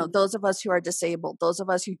 Mm. Those of us who are disabled, those of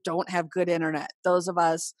us who don't have good internet, those of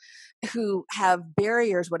us who have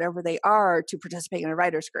barriers, whatever they are, to participate in a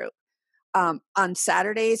writer's group. On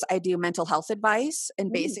Saturdays, I do mental health advice.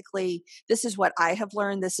 And Mm. basically, this is what I have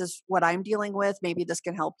learned. This is what I'm dealing with. Maybe this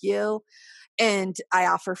can help you. And I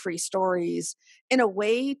offer free stories in a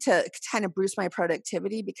way to kind of boost my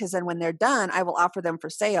productivity, because then when they're done, I will offer them for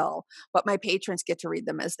sale. But my patrons get to read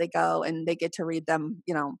them as they go, and they get to read them,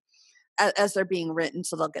 as they're being written.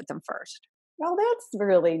 So they'll get them first. Well, that's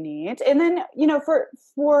really neat. And then,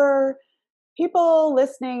 for people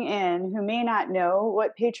listening in who may not know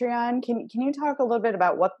what Patreon, can you talk a little bit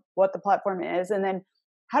about what the platform is, and then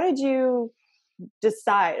how did you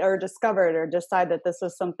decide or discovered or decide that this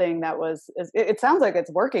was something that it sounds like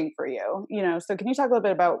it's working for you, so can you talk a little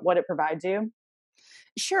bit about what it provides you?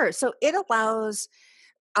 Sure. So it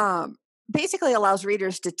um, basically allows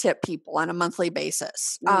readers to tip people on a monthly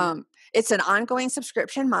basis. Mm. It's an ongoing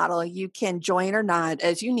subscription model. You can join or not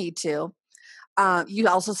as you need to. You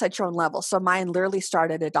also set your own level. So mine literally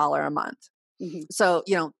started $1 a month. Hmm. So,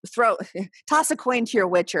 toss a coin to your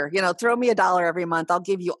witcher, throw me $1 every month. I'll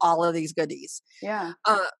give you all of these goodies. Yeah.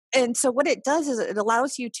 And so what it does is it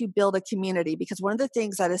allows you to build a community, because one of the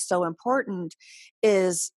things that is so important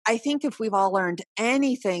is, I think if we've all learned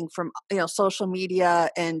anything from, social media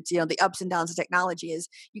and, the ups and downs of technology, is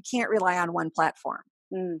you can't rely on one platform.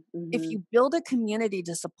 If Mm-hmm. you build a community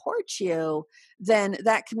to support you, then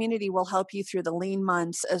that community will help you through the lean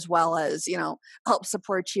months, as well as, help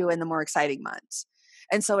support you in the more exciting months.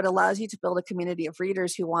 And so it allows you to build a community of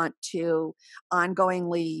readers who want to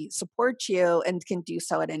ongoingly support you and can do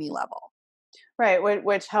so at any level. Right,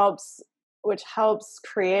 which helps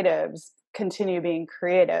creatives continue being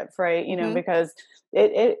creative, right? Hmm. Because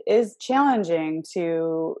it is challenging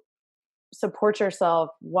to support yourself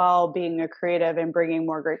while being a creative and bringing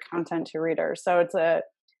more great content to readers. So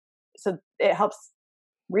it helps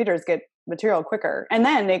readers get material quicker, and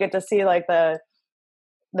then they get to see like the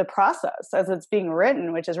process as it's being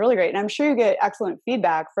written, which is really great. And I'm sure you get excellent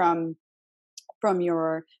feedback from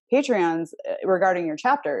your Patreons regarding your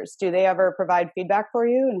chapters. Do they ever provide feedback for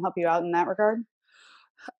you and help you out in that regard?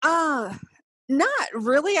 Uh, Not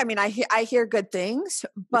really. I mean, I hear good things,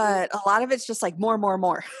 Mhm. but a lot of it's just like more, more,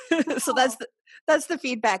 more. So Oh, that's the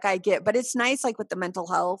feedback I get. But it's nice, like with the mental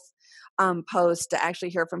health post, to actually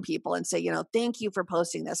hear from people and say, thank you for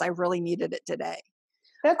posting this. I really needed it today.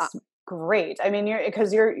 Uh, that's great. I mean,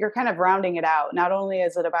 you're kind of rounding it out. Not only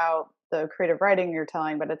is it about the creative writing you're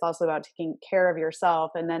telling, but it's also about taking care of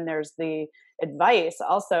yourself. And then there's the advice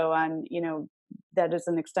also on, that is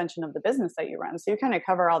an extension of the business that you run. So you kind of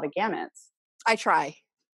cover all the gamuts. I try.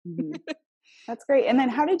 Mhm. That's great. And then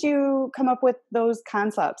how did you come up with those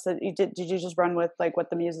concepts that you did? Did you just run with like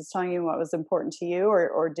what the muse is telling you, what was important to you,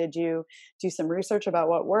 or did you do some research about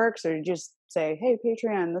what works, or did you just say, "Hey,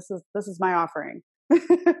 Patreon, this is my offering"?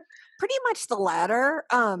 Pretty much the latter.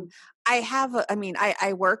 I have,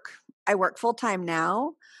 I work full time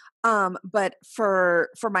now. But for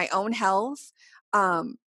my own health,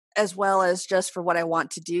 um, as well as just for what I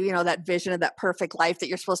want to do, that vision of that perfect life that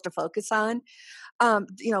you're supposed to focus on.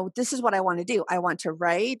 This is what I want to do. I want to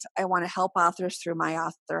write. I want to help authors through my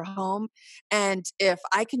author home. And if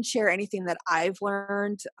I can share anything that I've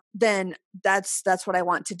learned, then that's what I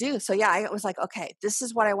want to do. So yeah, I was like, okay, this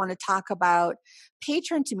is what I want to talk about.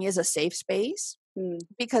 Patreon to me is a safe space Mm,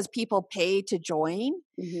 because people pay to join.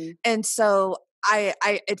 mhm, And so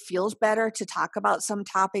it feels better to talk about some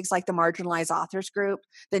topics like the marginalized authors group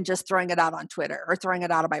than just throwing it out on Twitter or throwing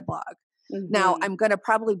it out on my blog. Now, mhm. I'm going to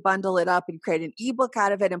probably bundle it up and create an ebook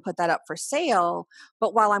out of it and put that up for sale.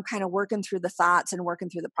 But while I'm kind of working through the thoughts and working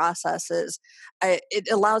through the processes,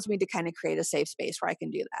 it allows me to kind of create a safe space where I can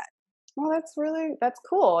do that. Well, that's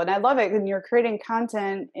cool, and I love it. And you're creating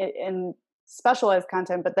content in specialized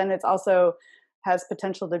content, but then it's also has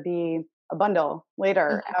potential to be a bundle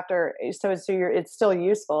later Mhm. after. It's still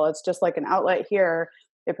useful. It's just like an outlet here.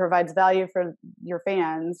 It provides value for your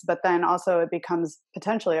fans, but then also it becomes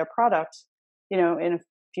potentially a product, in a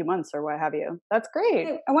few months or what have you. That's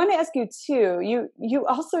great. I want to ask you too. You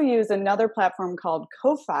also use another platform called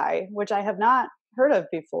Ko-fi, which I have not heard of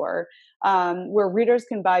before, where readers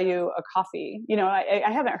can buy you a coffee.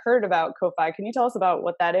 I haven't heard about Ko-fi. Can you tell us about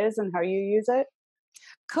what that is and how you use it?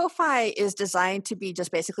 Ko-fi is designed to be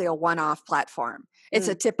just basically a one-off platform. It's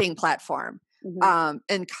a Mm, tipping platform. Mhm.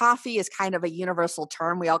 And coffee is kind of a universal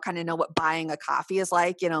term. We all kind of know what buying a coffee is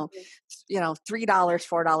like, $3,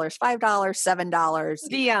 $4, $5,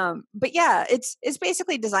 $7. But yeah, it's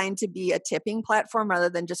basically designed to be a tipping platform rather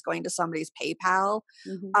than just going to somebody's PayPal.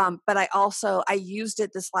 Mhm. But I used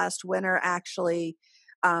it this last winter actually.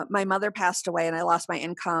 My mother passed away and I lost my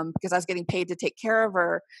income because I was getting paid to take care of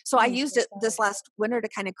her. So Oh, I I'm used so it this sorry. last winter to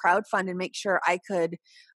kind of crowdfund and make sure I could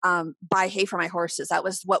buy hay for my horses. That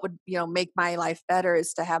was what would, make my life better,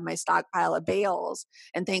 is to have my stockpile of bales.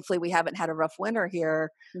 And thankfully we haven't had a rough winter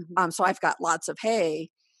here. Mhm. So I've got lots of hay.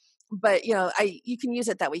 But you can use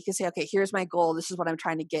it that way. You can say, okay, here's my goal. This is what I'm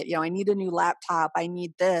trying to get. I need a new laptop. I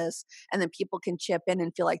need this, and then people can chip in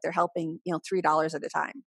and feel like they're helping. $3 at a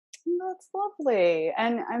time. That's lovely.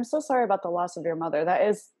 And I'm so sorry about the loss of your mother. That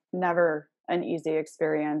is never an easy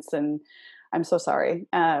experience. And I'm so sorry.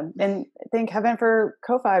 And thank heaven for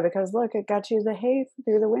Ko-Fi, because look, it got you the hay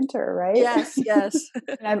through the winter, right? Yes, yes.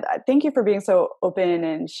 And thank you for being so open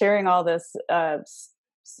and sharing all this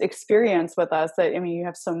experience with us. That, I mean, you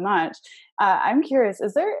have so much. I'm curious,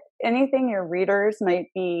 is there anything your readers might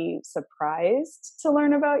be surprised to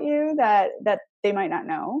learn about you that they might not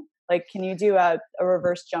know? Like, can you do a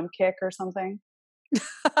reverse jump kick or something?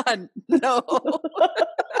 No.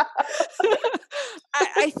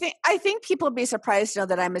 I think people would be surprised to know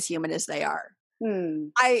that I'm as human as they are. Hmm.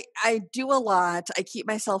 I do a lot. I keep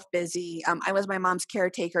myself busy. I was my mom's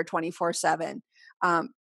caretaker 24/7.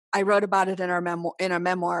 Um, I wrote about it in a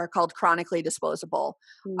memoir called Chronically Disposable.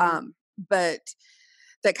 Hmm. But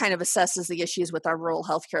that kind of assesses the issues with our rural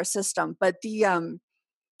healthcare system. But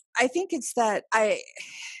I think it's that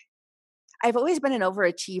I've always been an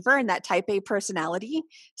overachiever and that type A personality.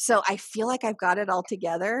 So I feel like I've got it all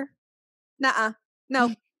together. Nuh-uh.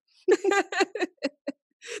 Nope.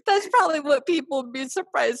 That's probably what people would be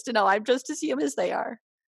surprised to know. I'm just as human as they are.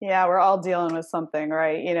 Yeah, we're all dealing with something,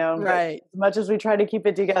 right? But Right. as much as we try to keep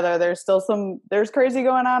it together, there's crazy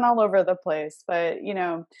going on all over the place. But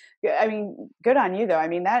yeah, I mean, good on you though. I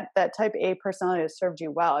mean, that type A personality has served you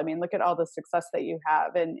well. I mean, look at all the success that you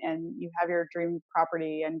have, and you have your dream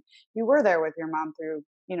property, and you were there with your mom through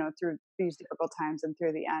through these difficult times and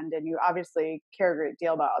through the end, and you obviously care a great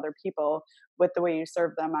deal about other people with the way you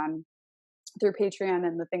serve them on through Patreon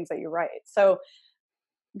and the things that you write. So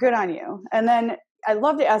good on you. And then I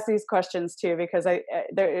love to ask these questions too, because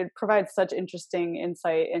it provides such interesting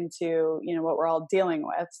insight into what we're all dealing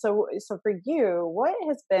with. So for you, what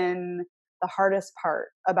has been the hardest part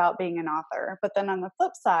about being an author? But then on the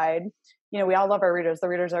flip side, we all love our readers. The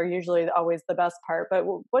readers are usually always the best part. But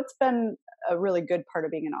what's been a really good part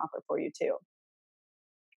of being an author for you too?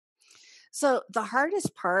 So the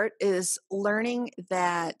hardest part is learning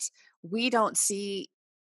that we don't see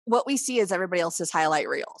what we see as everybody else's highlight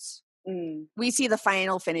reels. Mm, We see the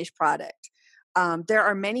final finished product. There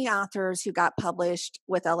are many authors who got published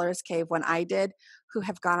with Eller's Cave when I did, who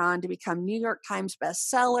have gone on to become New York Times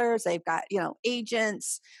bestsellers. They've got,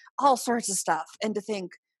 agents, all sorts of stuff. And to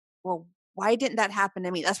think, well, why didn't that happen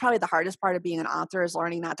to me? That's probably the hardest part of being an author, is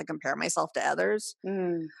learning not to compare myself to others.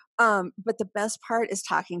 mm. But the best part is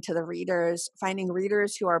talking to the readers, finding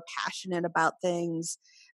readers who are passionate about things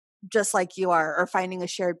just like you are, or finding a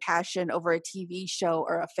shared passion over a TV show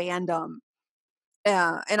or a fandom.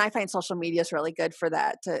 And I find social media is really good for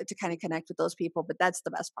that, to kind of connect with those people. But that's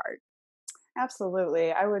the best part.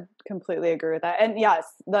 Absolutely. I would completely agree with that. And yes,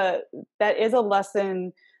 that is a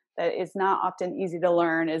lesson that is not often easy to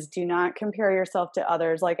learn, is do not compare yourself to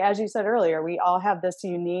others. Like as you said earlier, we all have this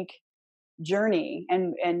unique journey,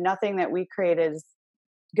 and nothing that we create is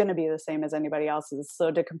going to be the same as anybody else's.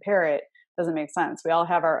 So to compare it doesn't make sense. We all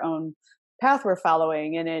have our own path we're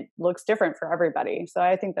following, and it looks different for everybody. So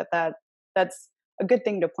I think that's a good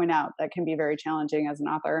thing to point out, that can be very challenging as an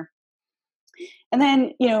author. And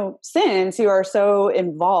then, since you are so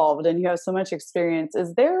involved and you have so much experience,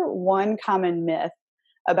 is there one common myth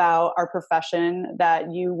about our profession that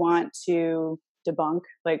you want to debunk?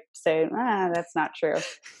 Like say, that's not true.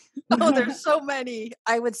 Oh, there's so many.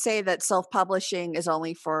 I would say that self-publishing is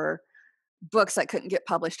only for books that couldn't get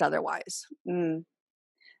published otherwise. Mm,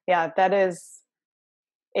 yeah, that is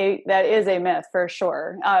a myth for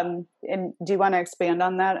sure. And do you want to expand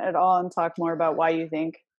on that at all and talk more about why you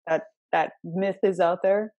think that myth is out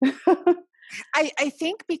there? I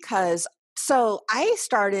think because I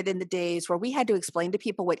started in the days where we had to explain to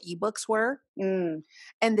people what ebooks were, Mm,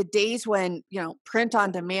 and the days when, print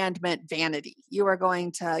on demand meant vanity. You were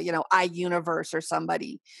going to, iUniverse or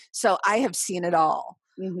somebody. So I have seen it all.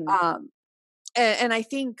 hmm Um, and I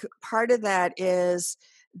think part of that is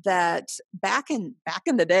that back in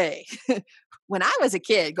the day, when I was a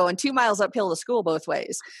kid going 2 miles uphill to school both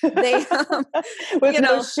ways, they, With you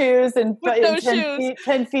no know, shoes and with no 10 shoes. feet,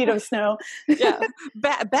 10 feet of snow. Yeah.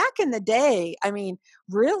 Back in the day, I mean,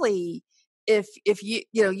 really, if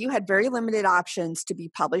you had very limited options to be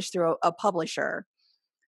published through a publisher.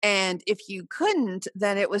 And if you couldn't,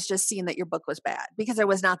 then it was just seen that your book was bad because there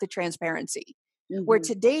was not the transparency. Where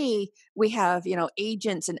Mm-hmm. today we have,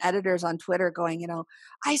 agents and editors on Twitter going,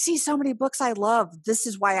 I see so many books I love. This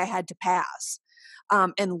is why I had to pass.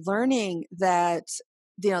 And learning that,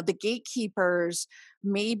 the gatekeepers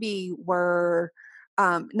maybe were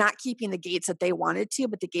not keeping the gates that they wanted to,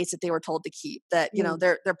 but the gates that they were told to keep. That,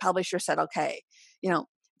 their publisher said, okay,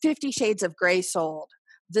 50 Shades of Grey sold.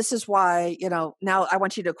 This is why, now I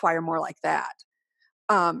want you to acquire more like that.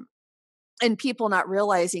 And people not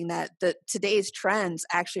realizing that today's trends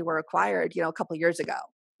actually were acquired, a couple of years ago.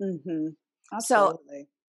 Mm-hmm. So Absolutely.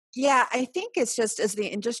 yeah, I think it's just as the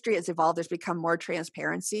industry has evolved, there's become more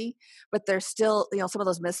transparency, but there's still, some of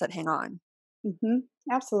those myths that hang on. Mm-hmm.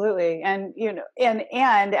 Absolutely. And,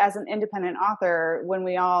 and as an independent author, when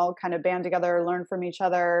we all kind of band together, learn from each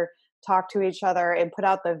other, talk to each other, and put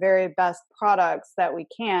out the very best products that we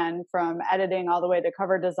can, from editing all the way to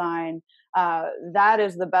cover design, that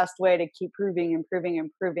is the best way to keep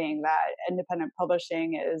improving. That independent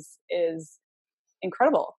publishing is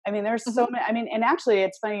incredible. I mean, there's so Mhm. many. I mean, and actually,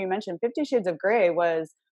 it's funny you mentioned 50 Shades of Grey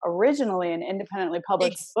was originally an independently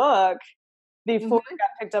published Ex- book before it mhm. got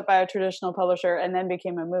picked up by a traditional publisher and then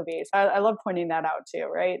became a movie. So I love pointing that out too,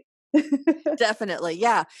 right? Definitely,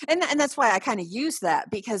 yeah, and that's why I kind of use that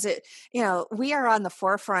because we are on the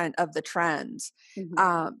forefront of the trends.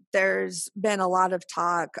 Hmm. There's been a lot of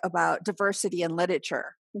talk about diversity in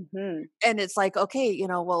literature, Hmm. and it's like, okay,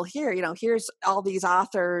 well, here's all these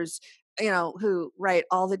authors, who write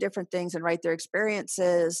all the different things and write their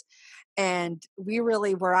experiences, and we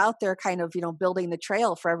really were out there, kind of, building the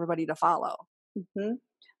trail for everybody to follow. Hmm.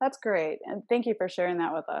 That's great. And thank you for sharing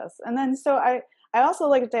that with us. And then, so I also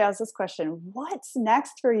like to ask this question: what's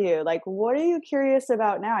next for you? Like, what are you curious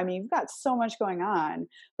about now? I mean, you've got so much going on,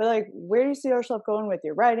 but like, where do you see yourself going with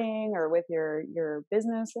your writing or with your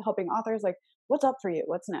business, helping authors? Like, what's up for you?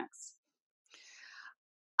 What's next?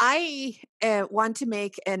 I want to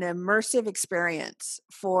make an immersive experience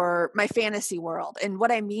for my fantasy world. And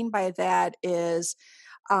what I mean by that is,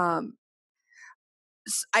 um,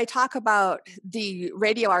 I talk about the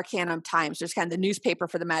Radio Arcanum Times, there's kind of the newspaper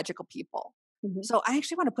for the magical people. Hmm. So I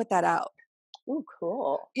actually want to put that out. Oh,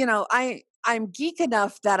 cool. I'm geek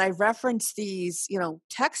enough that I reference these,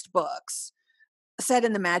 textbooks set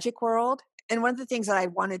in the magic world. And one of the things that I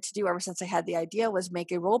wanted to do ever since I had the idea was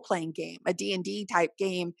make a role-playing game, a D&D type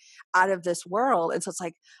game out of this world. And so it's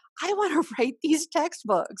like, I want to write these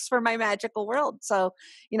textbooks for my magical world. So,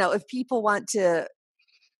 if people want to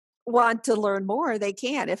learn more, they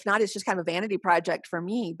can. If not, it's just kind of a vanity project for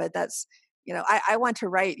me. But that's, I want to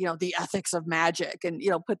write, the ethics of magic and,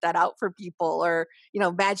 put that out for people, or,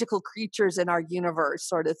 magical creatures in our universe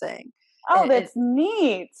sort of thing. Oh, And, that's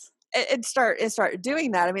neat. and start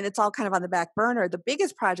doing that. I mean, it's all kind of on the back burner. The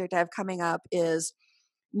biggest project I have coming up is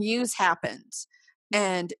Muse Happens.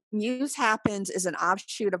 And Muse Happens is an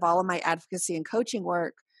offshoot of all of my advocacy and coaching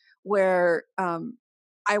work, where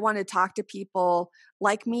I want to talk to people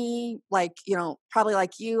like me, like, probably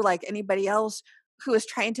like you, like anybody else who is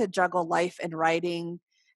trying to juggle life and writing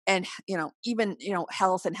and, even,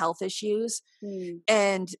 health and health issues. Mm.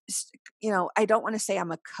 And, I don't want to say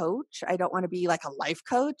I'm a coach. I don't want to be like a life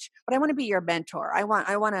coach, but I want to be your mentor. I want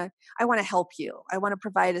to help you. I want to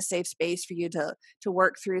provide a safe space for you to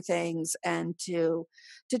work through things and to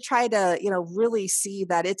try to, really see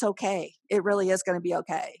that it's okay. It really is going to be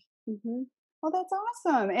okay. Hmm. Well, that's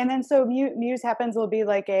awesome. And then, so Muse Happens will be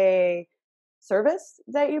like a service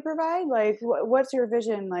that you provide. Like, what's your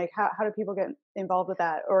vision? Like, how do people get involved with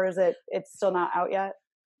that, or it's still not out yet?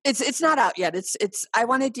 It's not out yet. It's I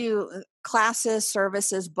want to do classes,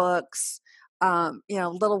 services, books,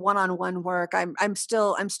 little one-on-one work. I'm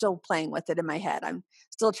still playing with it in my head. I'm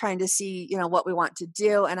still trying to see, what we want to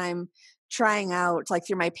do, and I'm trying out, like,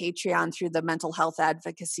 through my Patreon, through the mental health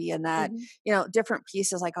advocacy and that, Hmm. different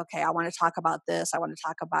pieces, like, okay, I want to talk about this. I want to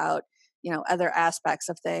talk about, other aspects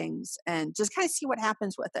of things, and just kind of see what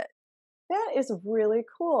happens with it. That is really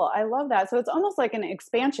cool. I love that. So it's almost like an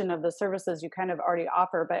expansion of the services you kind of already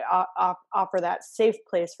offer, but offer that safe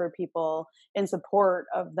place for people in support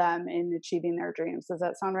of them in achieving their dreams. Does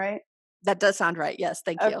that sound right? That does sound right. Yes.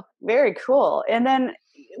 Thank you. Very cool. And then,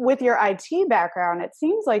 with your IT background, it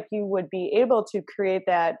seems like you would be able to create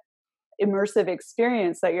that immersive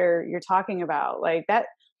experience that you're talking about. Like that,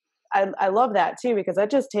 I love that too, because that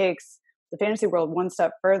just takes the fantasy world one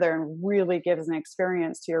step further and really gives an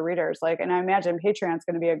experience to your readers. Like, and I imagine Patreon's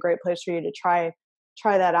going to be a great place for you to try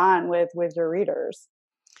that on with your readers.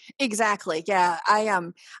 Exactly. Yeah.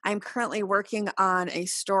 I'm currently working on a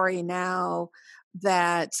story now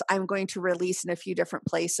that I'm going to release in a few different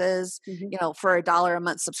places, Mm-hmm. for $1 a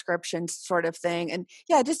month subscription sort of thing. And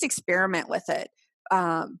yeah, just experiment with it.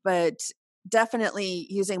 But definitely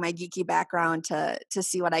using my geeky background to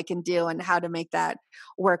see what I can do and how to make that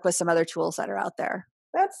work with some other tools that are out there.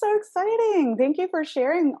 That's so exciting. Thank you for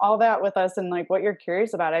sharing all that with us and like what you're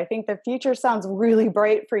curious about. I think the future sounds really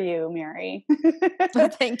bright for you, Mary.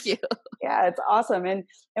 Thank you. Yeah, it's awesome. And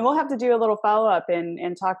we'll have to do a little follow-up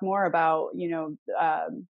and talk more about,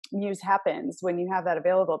 Muse Happens when you have that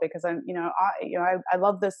available, because I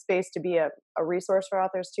love this space to be a resource for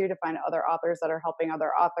authors too, to find other authors that are helping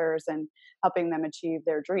other authors and helping them achieve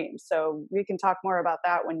their dreams. So we can talk more about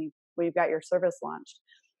that when you've got your service launched.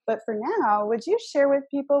 But for now, would you share with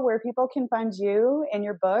people where people can find you and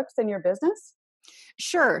your books and your business?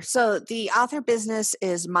 Sure. So the author business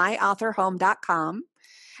is myauthorhome.com.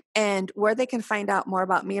 And where they can find out more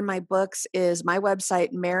about me and my books is my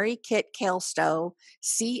website, Mary Kit Caelsto,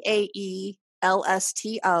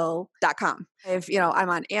 CAELSTO.com. I'm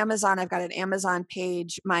on Amazon. I've got an Amazon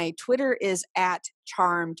page. My Twitter is at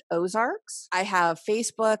Charmed Ozarks. I have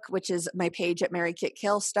Facebook, which is my page at Mary Kit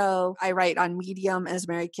Caelsto. I write on Medium as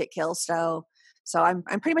Mary Kit Caelsto. So I'm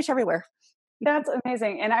pretty much everywhere. That's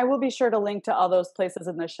amazing. And I will be sure to link to all those places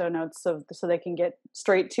in the show notes so they can get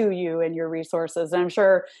straight to you and your resources. And I'm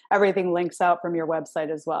sure everything links out from your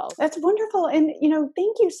website as well. That's wonderful. And,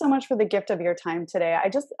 thank you so much for the gift of your time today.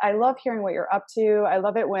 I love hearing what you're up to. I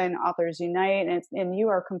love it when authors unite, and you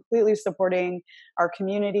are completely supporting our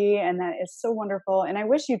community. And that is so wonderful. And I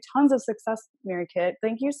wish you tons of success, Mary Kit.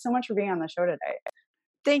 Thank you so much for being on the show today.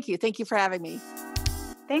 Thank you. Thank you for having me.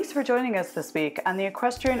 Thanks for joining us this week on the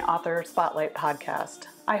Equestrian Author Spotlight podcast.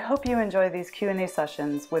 I hope you enjoy these Q&A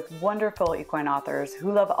sessions with wonderful equine authors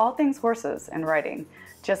who love all things horses and riding,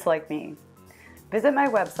 just like me. Visit my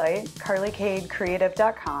website,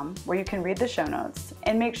 carlykadecreative.com, where you can read the show notes,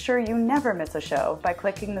 and make sure you never miss a show by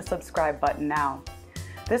clicking the subscribe button now.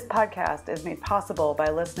 This podcast is made possible by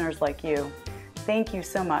listeners like you. Thank you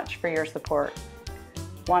so much for your support.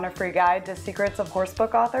 Want a free guide to secrets of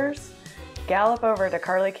horsebook authors? Gallop over to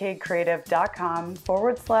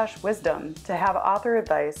carlykadecreative.com/wisdom to have author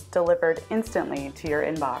advice delivered instantly to your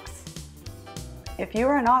inbox. If you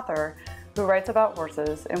are an author who writes about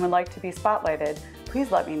horses and would like to be spotlighted,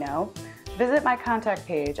 please let me know. Visit my contact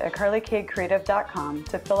page at carlykadecreative.com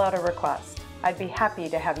to fill out a request. I'd be happy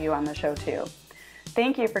to have you on the show too.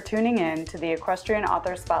 Thank you for tuning in to the Equestrian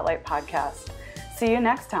Author Spotlight podcast. See you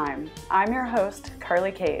next time. I'm your host,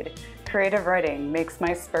 Carly Kade. Creative writing makes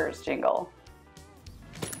my spurs jingle.